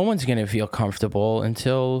sick, no one's going to feel comfortable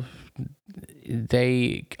until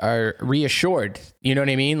they are reassured. You know what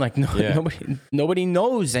I mean? Like nobody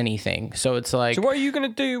knows anything. So it's like, so what are you going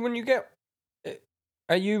to do when you get?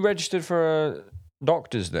 Are you registered for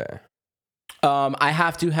doctors there? I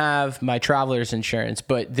have to have my traveler's insurance,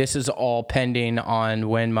 but this is all pending on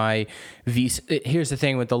when my visa. Here's the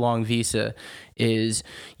thing with the long visa is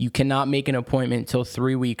you cannot make an appointment until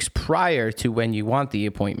 3 weeks prior to when you want the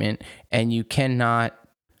appointment, and you cannot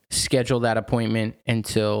schedule that appointment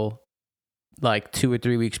until like 2 or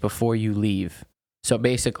 3 weeks before you leave. So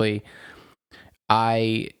basically,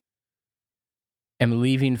 I am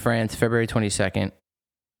leaving France February 22nd.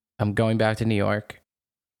 I'm going back to New York.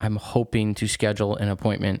 I'm hoping to schedule an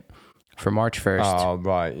appointment for March 1st. Oh,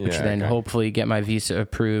 right. Yeah, which then hopefully get my visa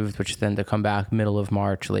approved, which then to come back middle of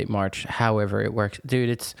March, late March, however it works. Dude,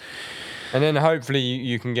 it's... And then hopefully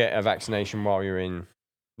you can get a vaccination while you're in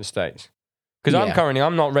the States. Because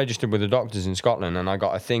I'm not registered with the doctors in Scotland, and I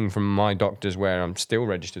got a thing from my doctors where I'm still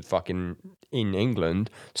registered fucking in England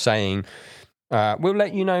saying, we'll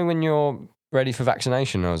let you know when you're ready for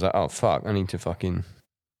vaccination. And I was like, oh, fuck, I need to fucking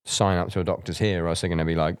sign up to a doctor's here, or else they're going to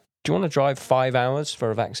be like, do you want to drive 5 hours for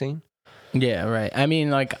a vaccine? Yeah, right. I mean,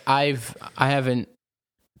 like, I haven't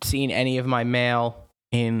seen any of my mail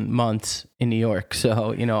in months in New York.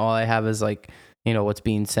 So, all I have is like, what's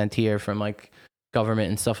being sent here from like government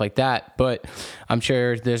and stuff like that. But I'm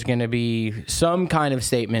sure there's going to be some kind of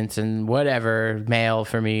statements and whatever mail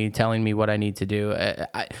for me telling me what I need to do.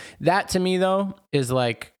 That to me, though, is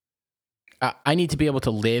like, I need to be able to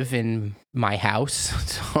live in my house.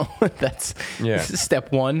 So that's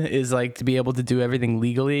step one, is like to be able to do everything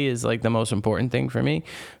legally is like the most important thing for me.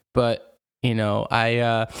 But,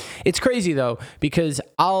 it's crazy though, because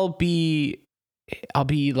I'll be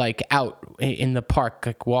like out in the park,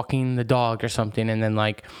 like walking the dog or something. And then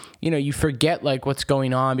like, you forget like what's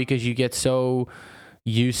going on because you get so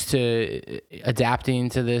used to adapting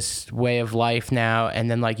to this way of life now, and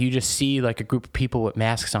then like you just see like a group of people with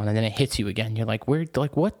masks on, and then it hits you again. You're like, where,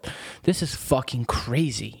 like, what? This is fucking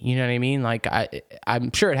crazy. You know what I mean? Like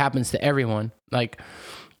I'm sure it happens to everyone. Like,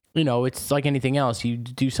 it's like anything else. You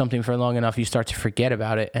do something for long enough, you start to forget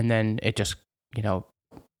about it, and then it just,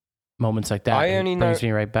 moments like that brings me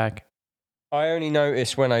right back. I only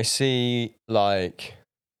notice when I see like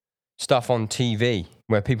stuff on TV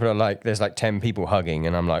where people are like, there's like 10 people hugging,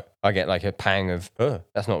 and I'm like, I get like a pang of, oh,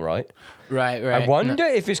 that's not right. Right. I wonder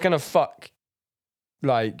if it's going to it's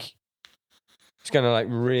going to like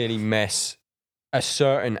really mess a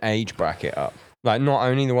certain age bracket up. Like not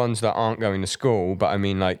only the ones that aren't going to school, but I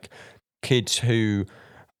mean like kids who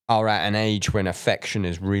are at an age when affection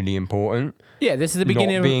is really important. Yeah, this is the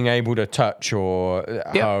beginning Not of being able to touch or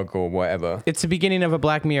hug or whatever. It's the beginning of a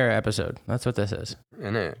Black Mirror episode. That's what this is.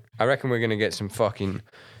 Isn't it? I reckon we're going to get some fucking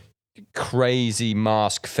crazy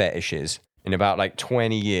mask fetishes. In about like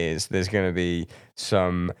 20 years, there's going to be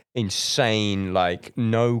some insane, like,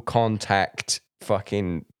 no contact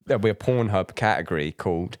there'll be a Pornhub category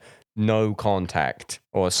called no contact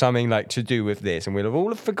or something like to do with this. And we'll have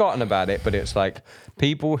all forgotten about it, but it's like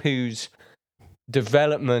people whose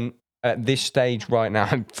development at this stage right now,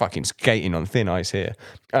 I'm fucking skating on thin ice here.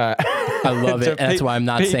 I love it. That's why I'm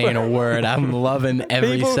not saying a word. I'm loving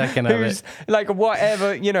every second of it. Like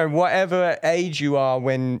whatever age you are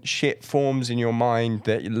when shit forms in your mind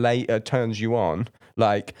that later turns you on.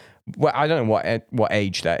 Like, well, I don't know what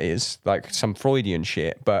age that is. Like some Freudian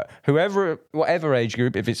shit. But whatever age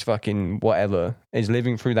group, if it's fucking whatever, is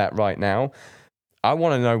living through that right now, I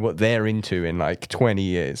want to know what they're into in like 20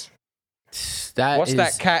 years. What's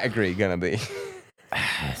that category gonna be?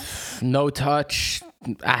 No touch.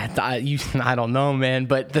 I don't know, man.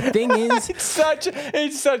 But the thing is,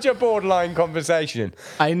 it's such a borderline conversation.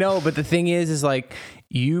 I know, but the thing is like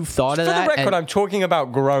you've thought of that. For the record, I'm talking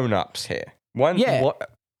about grown-ups here.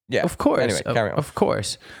 Yeah, of course. Anyway, carry on. Of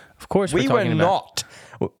course. We were not.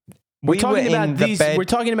 We're talking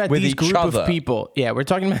about these group of people. Yeah, we're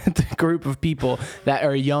talking about the group of people that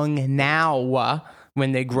are young now.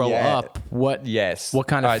 When they grow up, what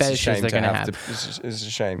kind of fetishes they're going to have. It's a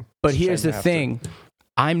shame. But here's the thing.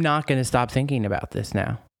 I'm not going to stop thinking about this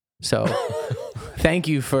now. So thank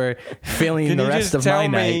you for filling the rest of my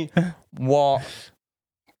night. What?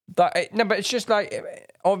 No, but it's just like,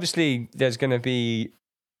 obviously there's going to be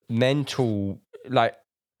mental, like,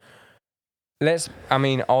 I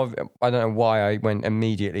don't know why I went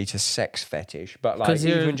immediately to sex fetish, but like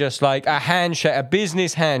even just like a handshake, a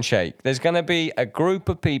business handshake. There's going to be a group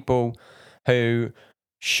of people who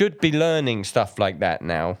should be learning stuff like that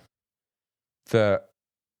now that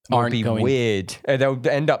aren't be weird. They'll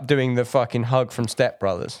end up doing the fucking hug from Step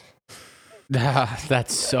Brothers.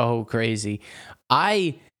 That's so crazy.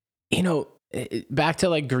 Back to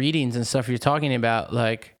like greetings and stuff you're talking about,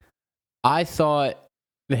 like I thought,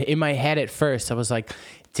 in my head at first, I was like,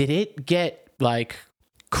 did it get like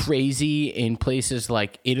crazy in places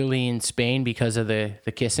like Italy and Spain because of the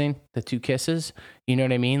kissing, the two kisses? You know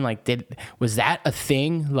what I mean? Like, was that a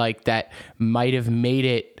thing like that might have made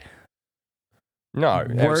it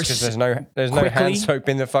worse? Because there's no hand soap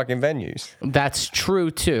in the fucking venues. That's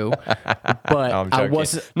true too. But no, I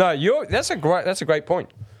wasn't. No, that's a great point.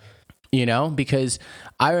 You know, because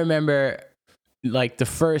I remember like the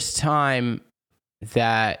first time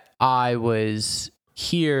that I was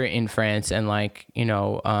here in France and like,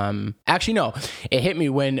 actually no, it hit me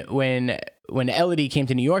when Elodie came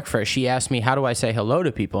to New York first. She asked me, how do I say hello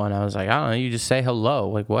to people? And I was like, I don't know, you just say hello.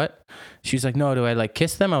 Like, what? She was like, no, do I like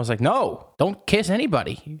kiss them? I was like, no, don't kiss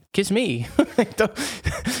anybody. Kiss me.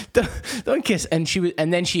 don't kiss. And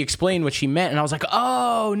then she explained what she meant. And I was like,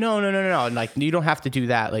 oh, no. Like, you don't have to do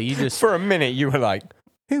that. Like, you just. For a minute, you were like,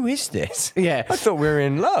 who is this? Yeah. I thought we were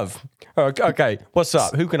in love. Okay, what's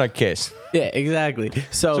up? Who can I kiss? Yeah, exactly.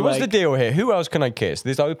 So what's the deal here? Who else can I kiss?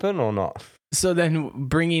 This open or not? So then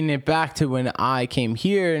bringing it back to when I came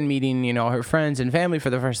here and meeting, her friends and family for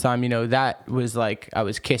the first time, that was like I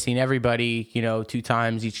was kissing everybody, 2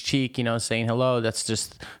 times each cheek, saying hello. That's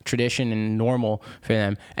just tradition and normal for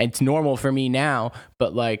them. And it's normal for me now,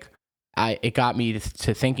 but like it got me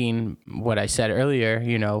to thinking what I said earlier,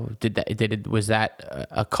 was that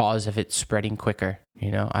a cause of it spreading quicker?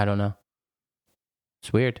 I don't know.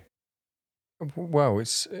 It's weird. Well,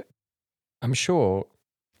 I'm sure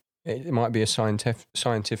it might be a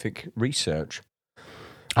scientific research.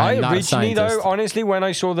 I originally, though, honestly, when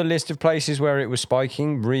I saw the list of places where it was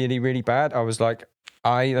spiking really, really bad, I was like,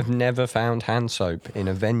 I have never found hand soap in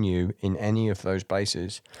a venue in any of those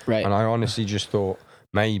places. Right. And I honestly just thought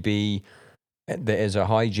maybe there's a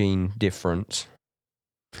hygiene difference.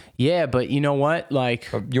 Yeah, but you know what? Like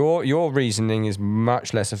your reasoning is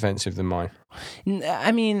much less offensive than mine.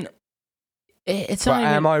 I mean, it's not. But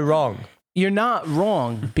am I wrong? You're not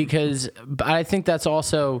wrong because I think that's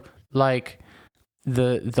also like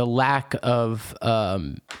the lack of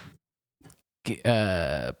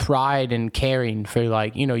pride and caring for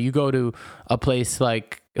like you go to a place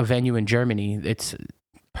like a venue in Germany, it's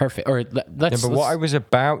perfect. Or what I was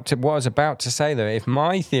about to say though, if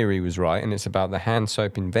my theory was right and it's about the hand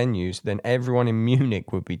soap in venues, then everyone in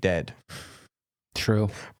Munich would be dead. True.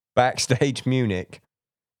 Backstage Munich.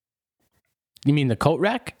 You mean the coat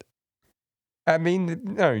rack? I mean,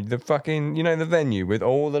 no, the fucking, the venue with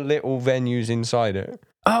all the little venues inside it.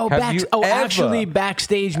 Oh, Have you ever- actually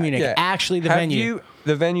backstage Munich. Yeah. Actually, the Have venue.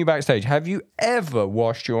 the venue backstage. Have you ever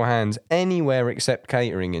washed your hands anywhere except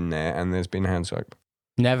catering in there and there's been hand soap?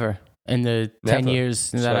 Never in the 10 Never.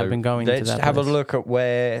 years that So I've been going to let's that have place. a look at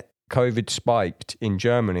where COVID spiked in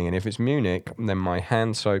Germany, and if it's Munich, then my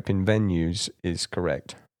hand soap in venues is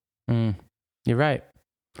correct. You're right.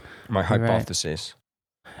 My You're right. hypothesis.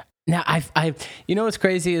 Now, I, you know what's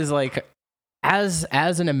crazy is like, as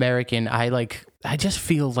an American, I just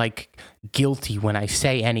feel like guilty when I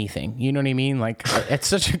say anything. You know what I mean? Like, it's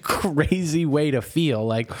such a crazy way to feel.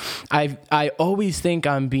 Like, I always think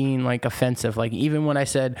I'm being like offensive. Like, even when I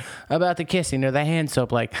said about the kissing or the hand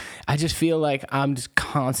soap, like, I just feel like I'm just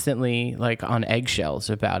constantly like on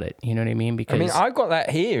eggshells about it. You know what I mean? Because I got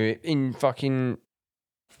that here in fucking.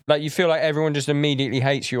 Like, you feel like everyone just immediately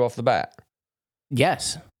hates you off the bat.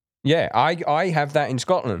 yes. Yeah, I have that in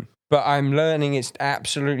Scotland, but I'm learning it's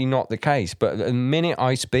absolutely not the case. But the minute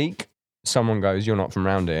I speak, someone goes, "You're not from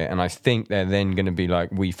around here," and I think they're then going to be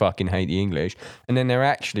like, "We fucking hate the English," and then they're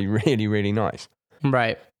actually really, really nice.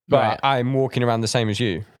 Right. But right. I'm walking around the same as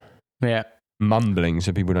you, Yeah. mumbling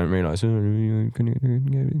so people don't realise. I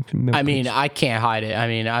mean, I can't hide it. I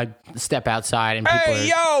mean, I step outside and people Hey,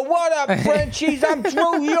 yo, what up, Frenchies? I'm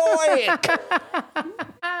Drew York.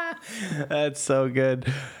 That's so good.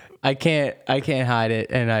 I can't hide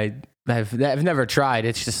it, and I've never tried.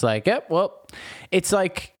 It's just like, yep. Well, it's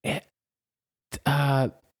like,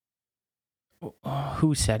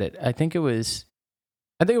 who said it? I think it was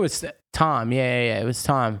Tom. Yeah. It was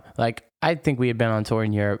Tom. Like, I think we had been on tour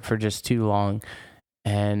in Europe for just too long,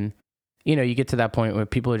 and you know, you get to that point where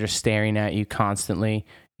people are just staring at you constantly.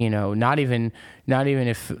 You know, not even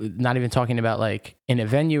talking about like in a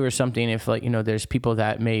venue or something. If like, you know, there's people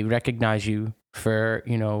that may recognize you for,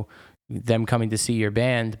 you know, them coming to see your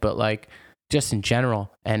band, but like just in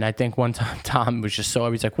general. And I think one time Tom was just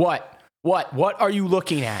so, he's like, what are you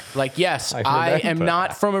looking at? Like, yes, I am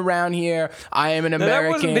not from around here. I am an American. That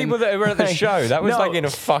wasn't people that were at the show. That was No, like in a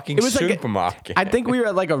fucking it was like supermarket. I think we were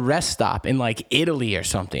at like a rest stop in like Italy or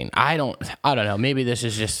something. I don't know. Maybe this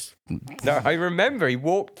is just. No, I remember he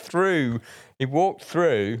walked through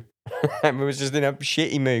and was just in a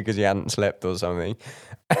shitty mood because he hadn't slept or something.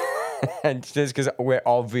 And just because we're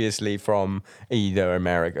obviously from either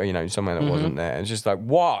America, you know, somewhere that wasn't there. It's just like,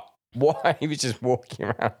 what? Why? He was just walking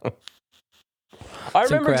around. I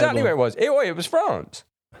remember exactly where it was. It was France.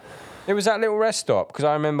 It was that little rest stop because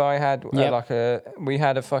I remember I had I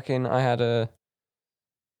had a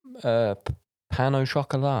pan au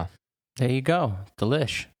chocolat. There you go.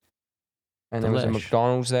 Delish. And there was a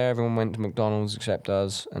McDonald's there. Everyone went to McDonald's except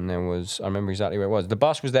us. And I remember exactly where it was. The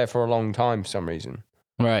bus was there for a long time for some reason.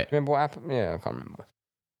 Right. Remember what happened? Yeah,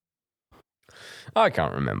 I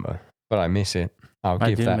can't remember. But I miss it. I'll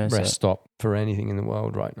give that rest stop for anything in the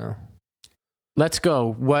world right now. Let's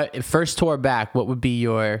go. What first tour back? What would be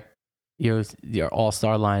your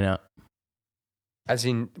all-star lineup? As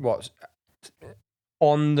in what?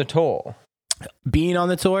 On the tour? Being on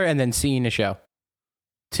the tour and then seeing a show.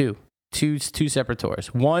 Two separate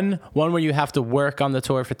tours. One where you have to work on the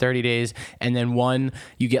tour for 30 days, and then one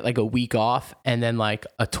you get like a week off, and then like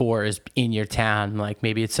a tour is in your town. Like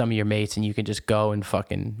maybe it's some of your mates, and you can just go and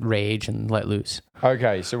fucking rage and let loose.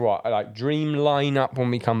 Okay, so what? Like dream lineup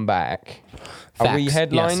when we come back. Facts, are we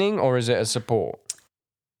headlining or is it a support?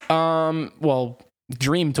 Well,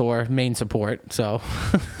 Dream Tour main support. So.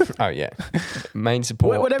 Oh yeah, main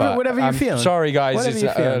support. Whatever you're feeling. Sorry guys, Whatever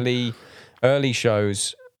it's early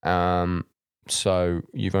shows. So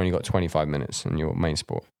you've only got 25 minutes in your main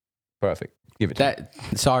support. Perfect. Give it to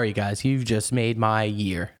me. Sorry guys, you've just made my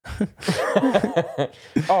year.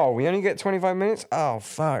 Oh, we only get 25 minutes? Oh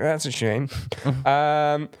fuck, that's a shame.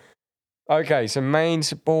 Okay, so main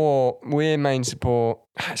support. We're main support.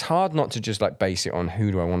 It's hard not to just like base it on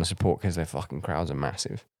who do I want to support because their fucking crowds are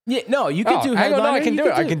massive. Yeah, no, you can do. Hang on, no, I can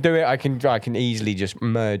do it. I can easily just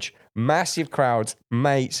merge massive crowds,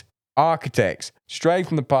 mates, Architects, Stray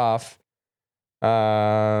from the Path.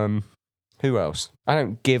 Who else? I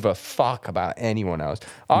don't give a fuck about anyone else.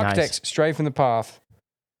 Architects, nice. Stray from the Path.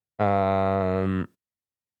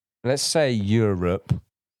 Let's say Europe,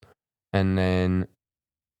 and then.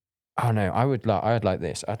 Oh no, I'd like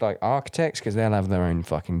this. I'd like Architects because they'll have their own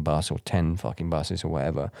fucking bus or 10 fucking buses or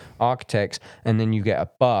whatever. Architects, and then you get a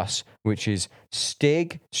bus which is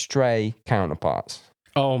Stig, Stray counterparts.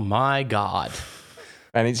 Oh my god.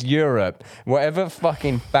 And it's Europe. Whatever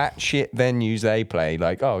fucking batshit venues they play,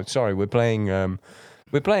 like, oh, sorry, we're playing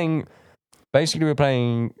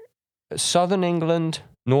Southern England,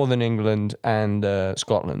 Northern England, and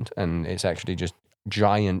Scotland, and it's actually just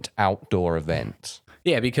giant outdoor events.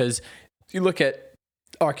 Yeah, because you look at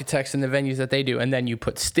architects and the venues that they do, and then you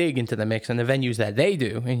put Stig into the mix and the venues that they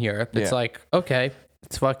do in Europe. It's Yeah. like, okay,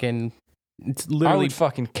 it's I literally. would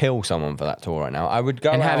fucking kill someone for that tour right now. I would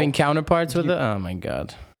go And out- having counterparts with it? Oh my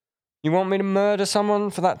God. You want me to murder someone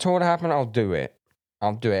for that tour to happen? I'll do it.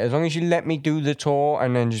 I'll do it. As long as you let me do the tour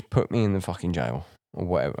and then just put me in the fucking jail or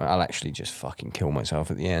whatever. I'll actually just fucking kill myself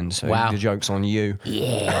at the end. So Wow. the joke's on you.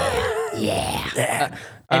 Yeah.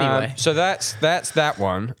 Anyway. So that's that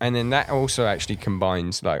one. And then that also actually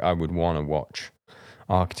combines, like, I would want to watch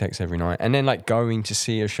Architects every night. And then, like, going to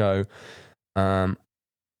see a show. I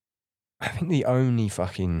think the only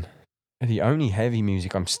heavy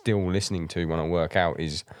music I'm still listening to when I work out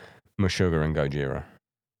is Meshuggah and Gojira.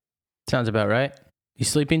 Sounds about right. You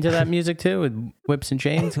sleeping to that music too, with whips and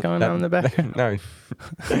chains going on in the back? No.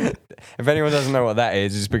 If anyone doesn't know what that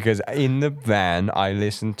is, it's because in the van I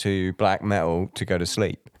listen to black metal to go to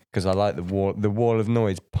sleep because I like the wall of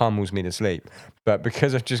noise pummels me to sleep. But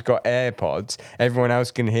because I've just got AirPods, everyone else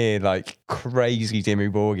can hear like crazy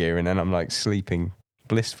Dimmu Borgir, and then I'm like sleeping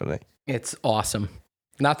blissfully. It's awesome.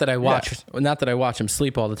 Not that I watch him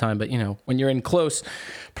sleep all the time, but you know, when you're in close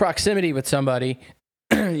proximity with somebody,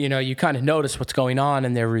 you know, you kind of notice what's going on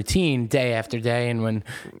in their routine day after day. And when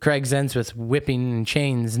Craig ends with whipping and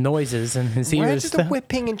chains noises and his Where ears did the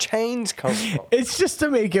whipping and chains come from? it's just to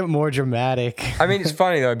make it more dramatic. I mean, it's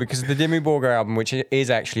funny though because the Dimmu Borgir album, which is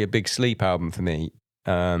actually a big sleep album for me,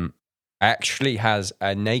 actually has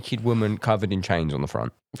a naked woman covered in chains on the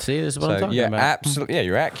front. See, this is what I'm talking yeah, about. absolutely. Yeah,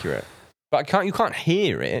 you're accurate. But you can't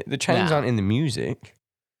hear it. The chains Nah. aren't in the music.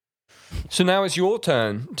 So now it's your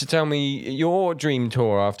turn to tell me your dream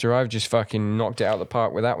tour after I've just fucking knocked it out of the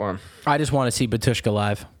park with that one. I just want to see Batushka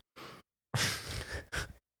live.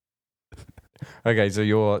 Okay, so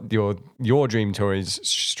your dream tour is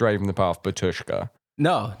Stray from the Path, Batushka.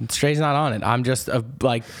 No, Stray's not on it. I'm just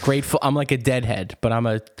like grateful. I'm like a deadhead, but I'm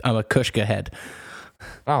a Kushka head.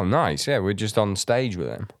 Oh, nice. Yeah, we're just on stage with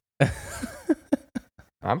them.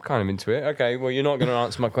 I'm kind of into it. Okay, well, you're not going to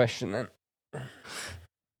answer my question then.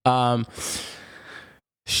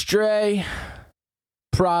 Stray,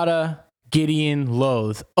 Prada, Gideon,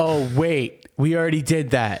 Loathe. Oh wait, we already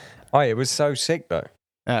did that. Oh, it was so sick though.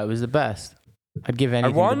 It was the best. I'd give I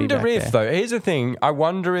anything. wonder to be back if there. though. Here's the thing. I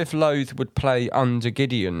wonder if Loathe would play under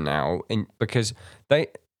Gideon now, because they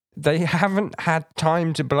haven't had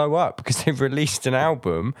time to blow up because they've released an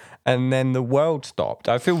album and then the world stopped.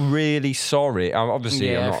 I feel really sorry.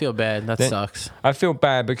 Obviously, Yeah, I'm not, I feel bad. That sucks. I feel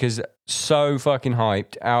bad because so fucking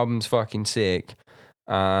hyped. Album's fucking sick.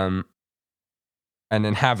 And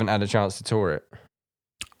then haven't had a chance to tour it.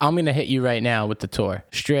 I'm gonna hit you right now with the tour.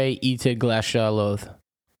 Stray, Etid, Glassjaw, Loathe.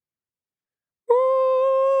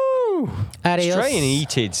 Woo! Adios. Stray and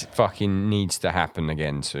Etid fucking needs to happen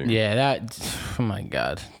again soon. Yeah, that. Oh my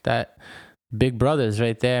god, that Big Brothers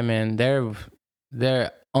right there, man.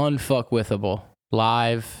 They're unfuckwithable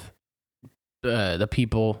live. The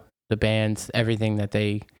people, the bands, everything that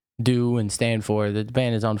they do and stand for. The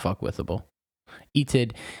band is unfuckwithable.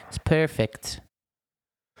 Etid is perfect.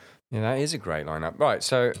 Yeah, that is a great lineup. Right,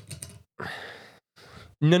 so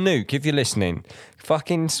Nanook, if you're listening,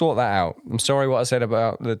 fucking sort that out. I'm sorry what I said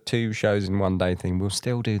about the 2 shows in one day thing. We'll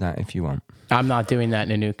still do that if you want. I'm not doing that,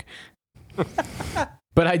 Nanook.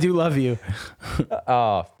 But I do love you.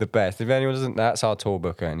 The best. If anyone doesn't, that's our tour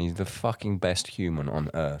booker, and he's the fucking best human on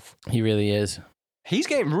earth. He really is. He's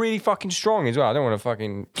getting really fucking strong as well. I don't want to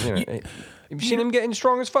fucking, have you seen him getting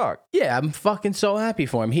strong as fuck? Yeah, I'm fucking so happy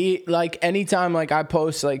for him. He, like, anytime, like, I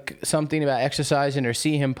post, like, something about exercising or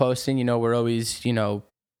see him posting, you know, we're always, you know,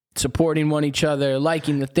 supporting one each other,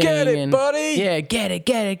 liking the thing. Get it, and, buddy! Yeah, get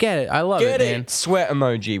it. I love Get it, man. Sweat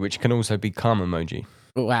emoji, which can also become emoji.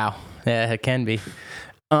 Wow. Yeah, it can be.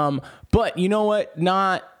 But you know what?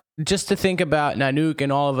 Not just to think about Nanook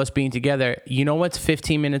and all of us being together. You know what's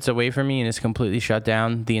 15 minutes away from me and it's completely shut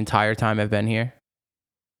down the entire time I've been here?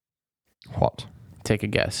 What? Take a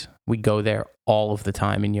guess. We go there all of the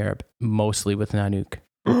time in Europe, mostly with Nanook.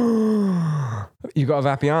 You got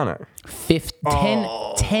a Vapiano?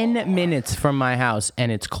 10 minutes from my house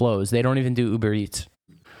and it's closed. They don't even do Uber Eats.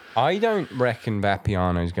 I don't reckon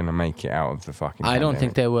Vapiano's going to make it out of the fucking I don't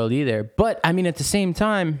think they will either. But I mean, at the same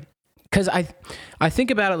time, because I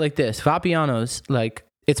think about it like this: Vapiano's, like,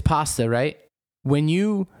 it's pasta, right? When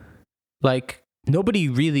you, like, nobody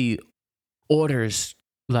really orders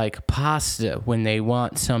like pasta when they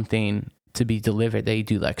want something to be delivered. They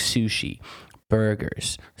do like sushi,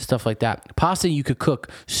 burgers, stuff like that. Pasta you could cook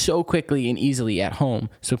so quickly and easily at home.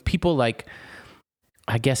 So people, like,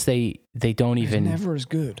 I guess they don't even. It's never as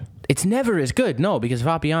good. It's never as good, no, because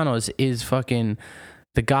Vapiano's is fucking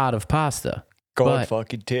the god of pasta. God But-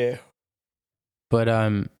 fucking tier. but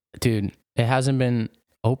dude, it hasn't been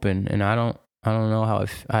open, and I don't know how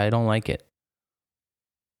I don't like it.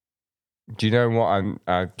 Do you know what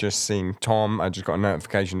I've just seen? Tom, I just got a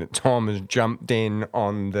notification that Tom has jumped in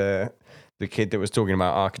on the kid that was talking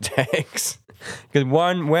about architects. Because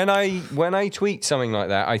when I tweet something like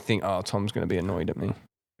that, I think, oh, Tom's going to be annoyed at me.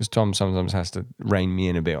 Because Tom sometimes has to rein me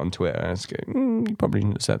in a bit on Twitter. And I just go, you probably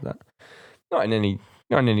shouldn't have said that. Not in any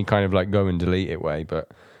kind of like go and delete it way,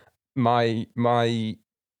 but my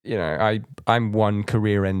you know, I'm one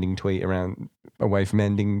career-ending tweet away from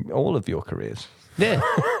ending all of your careers. Yeah.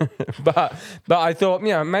 but I thought,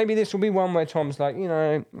 maybe this will be one where Tom's like,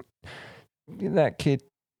 that kid.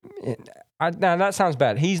 Now that sounds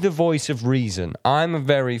bad. He's the voice of reason. I'm a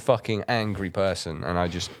very fucking angry person, and I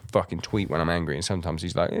just fucking tweet when I'm angry. And sometimes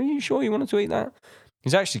he's like, "Are you sure you want to tweet that?"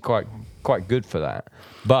 He's actually quite good for that.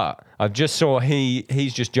 But I just saw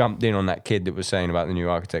he's just jumped in on that kid that was saying about the new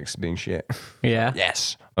architects being shit. Yeah.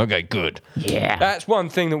 Yes. Okay. Good. Yeah. That's one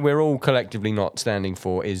thing that we're all collectively not standing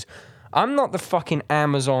for. Is I'm not the fucking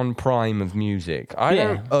Amazon Prime of music. I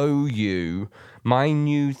don't owe you my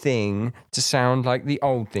new thing to sound like the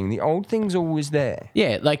old thing. The old thing's always there.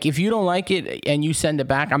 Yeah, like if you don't like it and you send it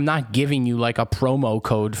back, I'm not giving you like a promo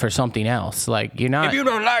code for something else. Like you're not. If you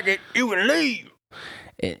don't like it, you can leave.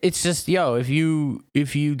 It's just, if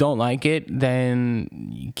you don't like it,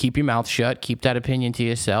 then keep your mouth shut. Keep that opinion to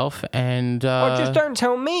yourself, and just don't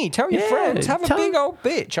tell me. Tell your friends. Have a big old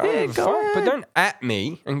bitch. I don't give a fuck. But don't at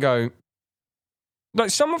me and go. Like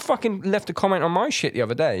someone fucking left a comment on my shit the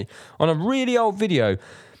other day on a really old video.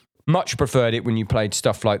 Much preferred it when you played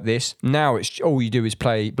stuff like this. Now it's all you do is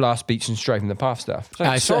play blast beats and straight from the path stuff.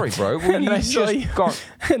 Like, sorry, bro. Well, and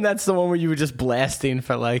that's the one where you were just blasting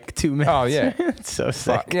for like 2 minutes. Oh yeah, it's so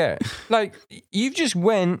sick. Yeah, like you've just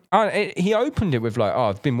went. He opened it with like, "Oh,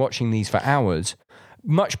 I've been watching these for hours.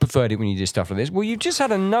 Much preferred it when you did stuff like this." Well, you've just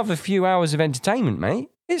had another few hours of entertainment,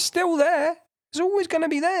 mate. It's still there. It's always going to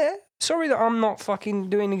be there. Sorry that I'm not fucking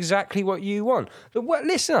doing exactly what you want.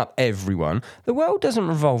 Listen up, everyone. The world doesn't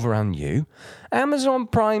revolve around you. Amazon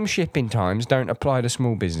Prime shipping times don't apply to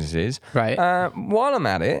small businesses. Right. While I'm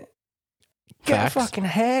at it, get Facts. a fucking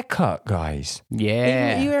haircut, guys.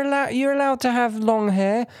 Yeah. You're allowed to have long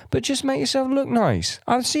hair, but just make yourself look nice.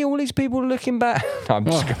 I see all these people looking back. I'm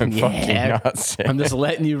just going fucking nuts. I'm just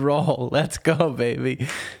letting you roll. Let's go, baby.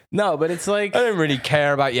 No, but it's like... I don't really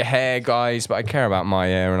care about your hair, guys, but I care about my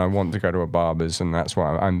hair, and I want to go to a barber's, and that's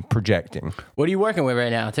why I'm projecting. What are you working with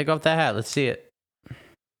right now? Take off that hat. Let's see it.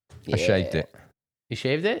 I shaved it. You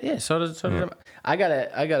shaved it? Yeah, so did I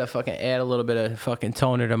gotta fucking add a little bit of fucking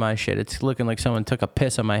toner to my shit. It's looking like someone took a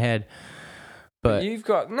piss on my head. But you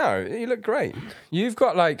look great. You've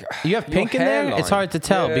got like... You have pink in there? It's hard to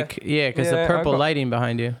tell. Because the purple lighting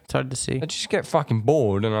behind you. It's hard to see. I just get fucking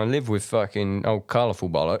bored, and I live with fucking old colourful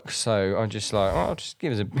bollocks, so I'm just like, I'll just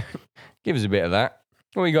give us a bit of that.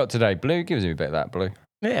 What you got today, Blue? Give us a bit of that, Blue.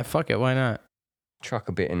 Yeah, fuck it. Why not? Chuck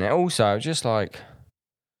a bit in there. Also, just like...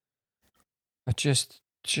 I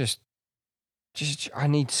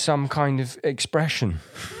need some kind of expression.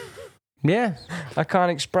 Yeah. I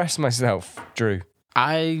can't express myself, Drew.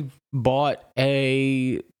 I bought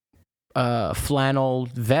a flannel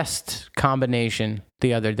vest combination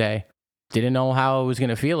the other day. Didn't know how I was going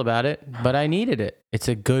to feel about it, but I needed it. It's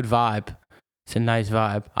a good vibe. It's a nice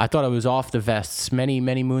vibe. I thought I was off the vests many,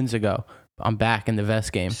 many moons ago. I'm back in the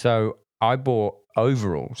vest game. So I bought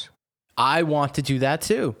overalls. I want to do that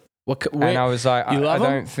too. And I was like, I them?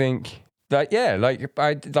 don't think that. Yeah,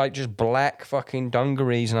 I like just black fucking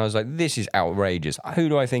dungarees, and I was like, this is outrageous. Who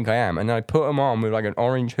do I think I am? And I put them on with like an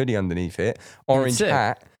orange hoodie underneath it, orange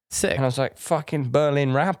hat. Sick. And I was like, fucking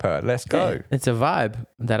Berlin rapper, let's go. Yeah, it's a vibe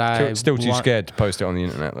that I still too scared to post it on the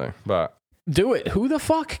internet though. But do it. Who the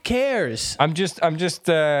fuck cares? I'm in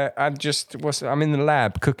the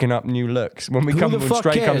lab cooking up new looks. When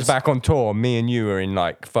Stray comes back on tour, me and you are in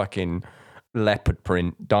like fucking leopard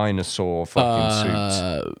print dinosaur fucking suits.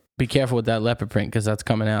 Be careful with that leopard print because that's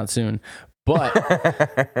coming out soon. But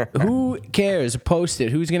who cares? Post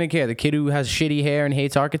it. Who's gonna care? The kid who has shitty hair and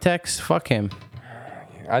hates architects? Fuck him.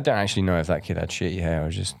 I don't actually know if that kid had shitty hair.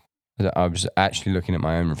 I was actually looking at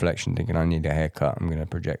my own reflection, thinking I need a haircut. I'm gonna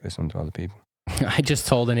project this onto other people. I just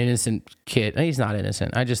told an innocent kid. He's not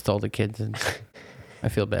innocent. I just told a kid. I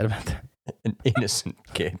feel bad about that. An innocent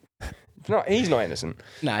kid. He's not innocent.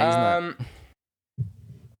 Nah, he's not.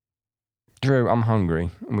 Drew, I'm hungry,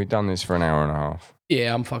 and we've done this for an hour and a half.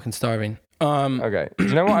 Yeah, I'm fucking starving. Okay. Do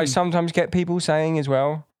you know what I sometimes get people saying as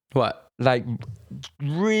well? What? Like,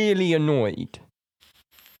 really annoyed.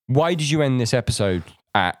 Why did you end this episode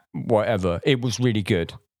at whatever? It was really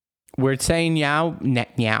good. we're saying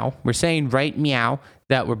meow. We're saying right meow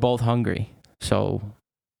that we're both hungry. So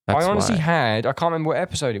that's I honestly why. I can't remember what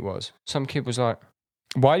episode it was. Some kid was like,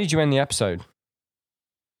 why did you end the episode?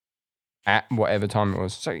 At whatever time it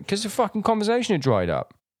was. Because the fucking conversation had dried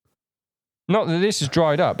up. Not that this has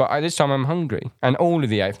dried up, but this time I'm hungry. And all of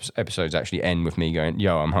the episodes actually end with me going,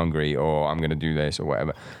 yo, I'm hungry, or I'm going to do this, or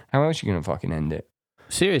whatever. How else are you going to fucking end it?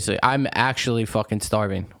 Seriously, I'm actually fucking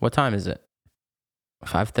starving. What time is it?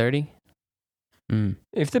 5:30?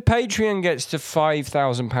 If the Patreon gets to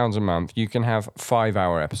 £5,000 a month, you can have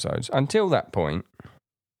 5-hour episodes. Until that point,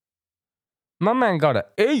 my man gotta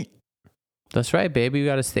eat. That's right, baby. You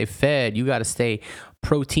got to stay fed. You got to stay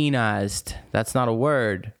proteinized. That's not a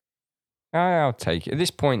word. I'll take it. At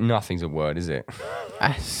this point, nothing's a word, is it?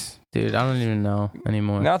 Dude, I don't even know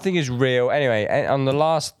anymore. Nothing is real. Anyway, on the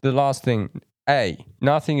last thing, A,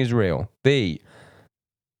 nothing is real. B,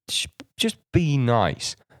 just be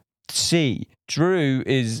nice. C, Drew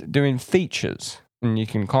is doing features, and you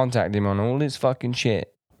can contact him on all his fucking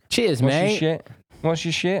shit. Cheers, What's mate. your shit? What's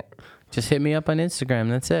your shit? Just hit me up on Instagram.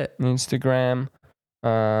 That's it. Instagram.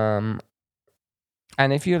 And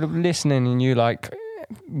if you're listening and you like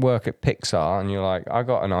work at Pixar and you're like, I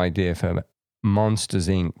got an idea for Monsters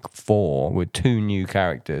Inc. 4 with 2 new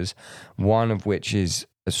characters, one of which is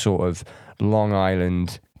a sort of Long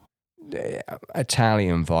Island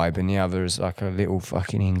Italian vibe, and the other is like a little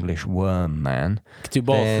fucking English worm, man. Could do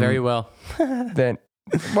both very well. Then,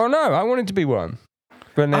 well, no, I wanted to be worm.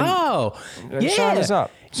 But then, sign us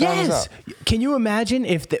up. Sign us up. Can you imagine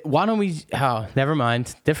if? Why don't we? Oh, never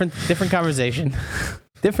mind. Different conversation.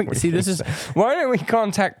 Different. See, this is. Why don't we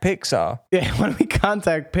contact Pixar? Yeah, why don't we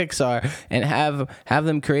contact Pixar and have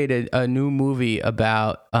them create a new movie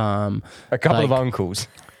about A couple of uncles.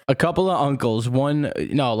 A couple of uncles. One,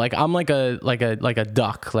 no, like I'm like a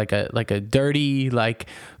duck, like a dirty, like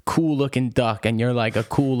cool looking duck, and you're like a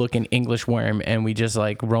cool looking English worm, and we just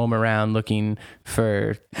like roam around looking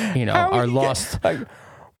for our lost.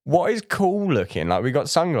 What is cool looking? Like we got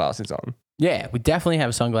sunglasses on. Yeah, we definitely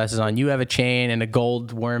have sunglasses on. You have a chain and a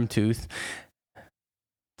gold worm tooth.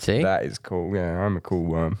 See? That is cool. Yeah, I'm a cool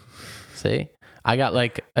worm. See? I got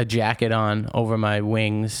like a jacket on over my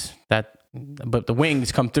wings but the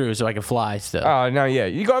wings come through so I can fly still. Oh, no, yeah.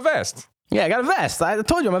 You got a vest. Yeah, I got a vest. I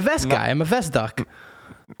told you I'm a vest guy. I'm a vest duck.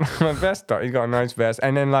 I'm a vest duck. He's got a nice vest.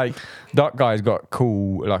 And then like duck guy's got a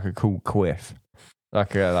cool quiff.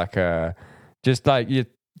 Like a just like your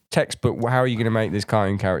textbook, how are you going to make this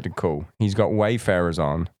cartoon character cool? He's got wayfarers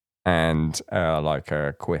on and like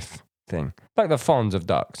a quiff thing. Like the Fonz of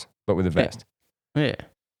ducks, but with a vest. Yeah.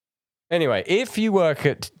 Anyway, if you work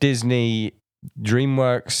at Disney,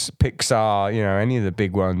 DreamWorks, Pixar, any of the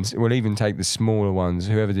big ones, we'll even take the smaller ones,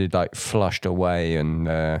 whoever did like Flushed Away and,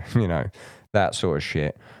 that sort of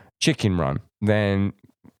shit. Chicken Run. Then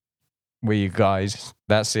we guys,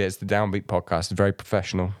 that's it. It's the Downbeat Podcast, a very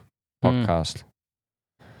professional podcast.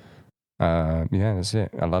 Yeah, that's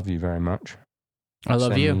it. I love you very much. I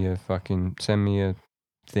love you. Send me a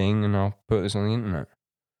thing and I'll put this on the internet.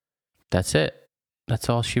 That's it. That's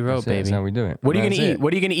all she wrote, baby. That's how we do it. What are you going to eat?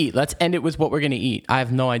 What are you going to eat? Let's end it with what we're going to eat. I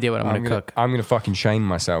have no idea what I'm going to cook. I'm going to fucking shame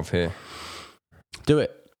myself here. Do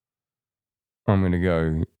it. I'm going to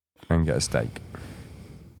go and get a steak.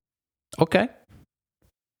 Okay.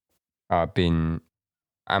 I've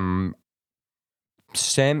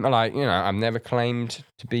never claimed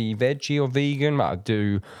to be veggie or vegan, but I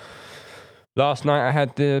do. Last night I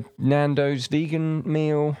had the Nando's vegan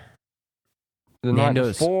meal. The night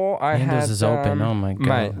before Nando's is open. Oh my God.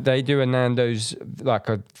 Mate, they do a Nando's, like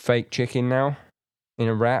a fake chicken now in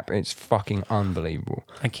a wrap. It's fucking unbelievable.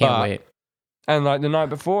 I can't wait. And like the night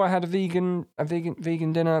before I had a vegan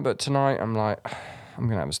dinner, but tonight I'm like, I'm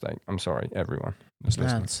going to have a steak. I'm sorry, everyone.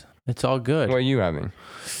 It's all good. What are you having?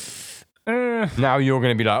 Now you're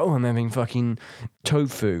going to be like, oh, I'm having fucking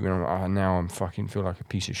tofu. And I'm like, now I'm fucking feel like a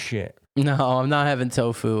piece of shit. No, I'm not having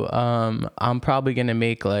tofu. I'm probably going to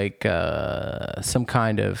make like some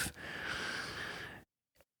kind of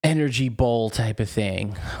energy bowl type of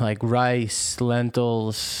thing. Like rice,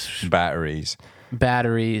 lentils.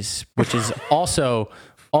 Batteries, which is also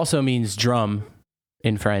means drum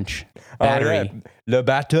in French. Battery. Oh, yeah. Le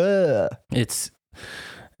batteur.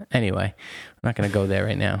 Anyway, I'm not going to go there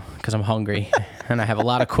right now because I'm hungry and I have a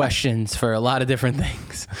lot of questions for a lot of different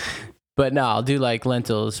things. But no, I'll do like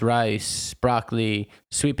lentils, rice, broccoli,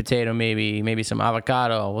 sweet potato, maybe some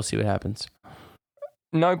avocado. We'll see what happens.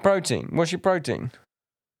 No protein. What's your protein?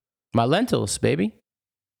 My lentils, baby.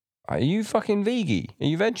 Are you fucking veggie? Are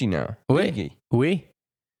you veggie now? Oui. Veggie. Oui.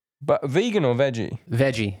 But vegan or veggie?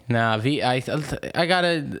 Veggie. Nah, I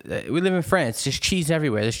gotta. We live in France. There's cheese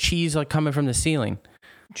everywhere. There's cheese like coming from the ceiling.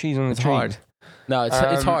 Cheese on the It's tree. hard. No,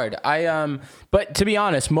 it's hard. But to be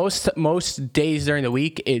honest, most days during the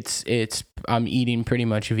week, I'm eating pretty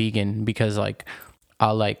much vegan because like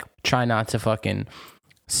I'll like try not to fucking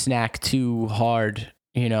snack too hard.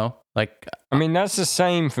 You know, like I mean that's the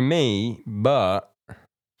same for me, but.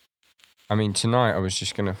 I mean, tonight I was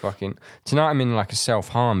just gonna tonight I'm in like a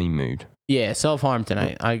self-harmy mood. yeah, self-harm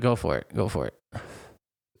tonight. I go for it. Go for it.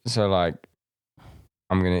 So like,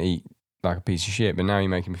 I'm gonna eat like a piece of shit, but now you're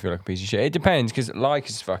making me feel like a piece of shit. It depends because like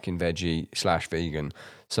is fucking veggie / vegan.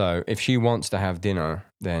 So if she wants to have dinner,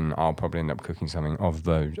 then I'll probably end up cooking something of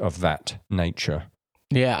that nature.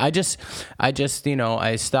 Yeah, I just I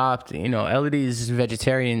stopped. Elodie's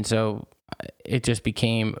vegetarian, so it just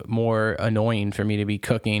became more annoying for me to be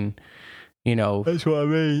cooking. That's what I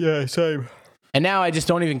mean. Yeah, same. And now I just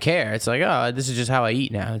don't even care. It's like, oh, this is just how I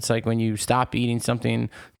eat now. It's like when you stop eating something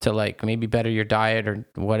to like maybe better your diet or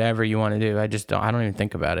whatever you want to do. I don't even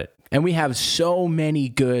think about it. And we have so many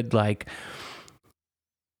good like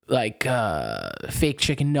fake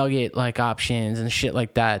chicken nugget like options and shit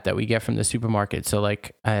like that we get from the supermarket. So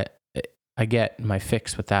like I get my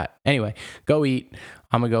fix with that. Anyway, go eat.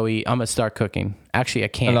 I'm gonna go eat. I'm gonna start cooking. Actually, I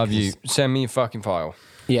can't. I love you. Send me a fucking file.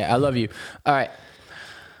 Yeah, I love you. All right.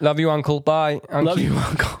 Love you, Uncle. Bye. Love you,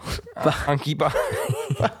 Uncle. Bye. Unky, bye.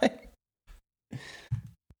 Bye.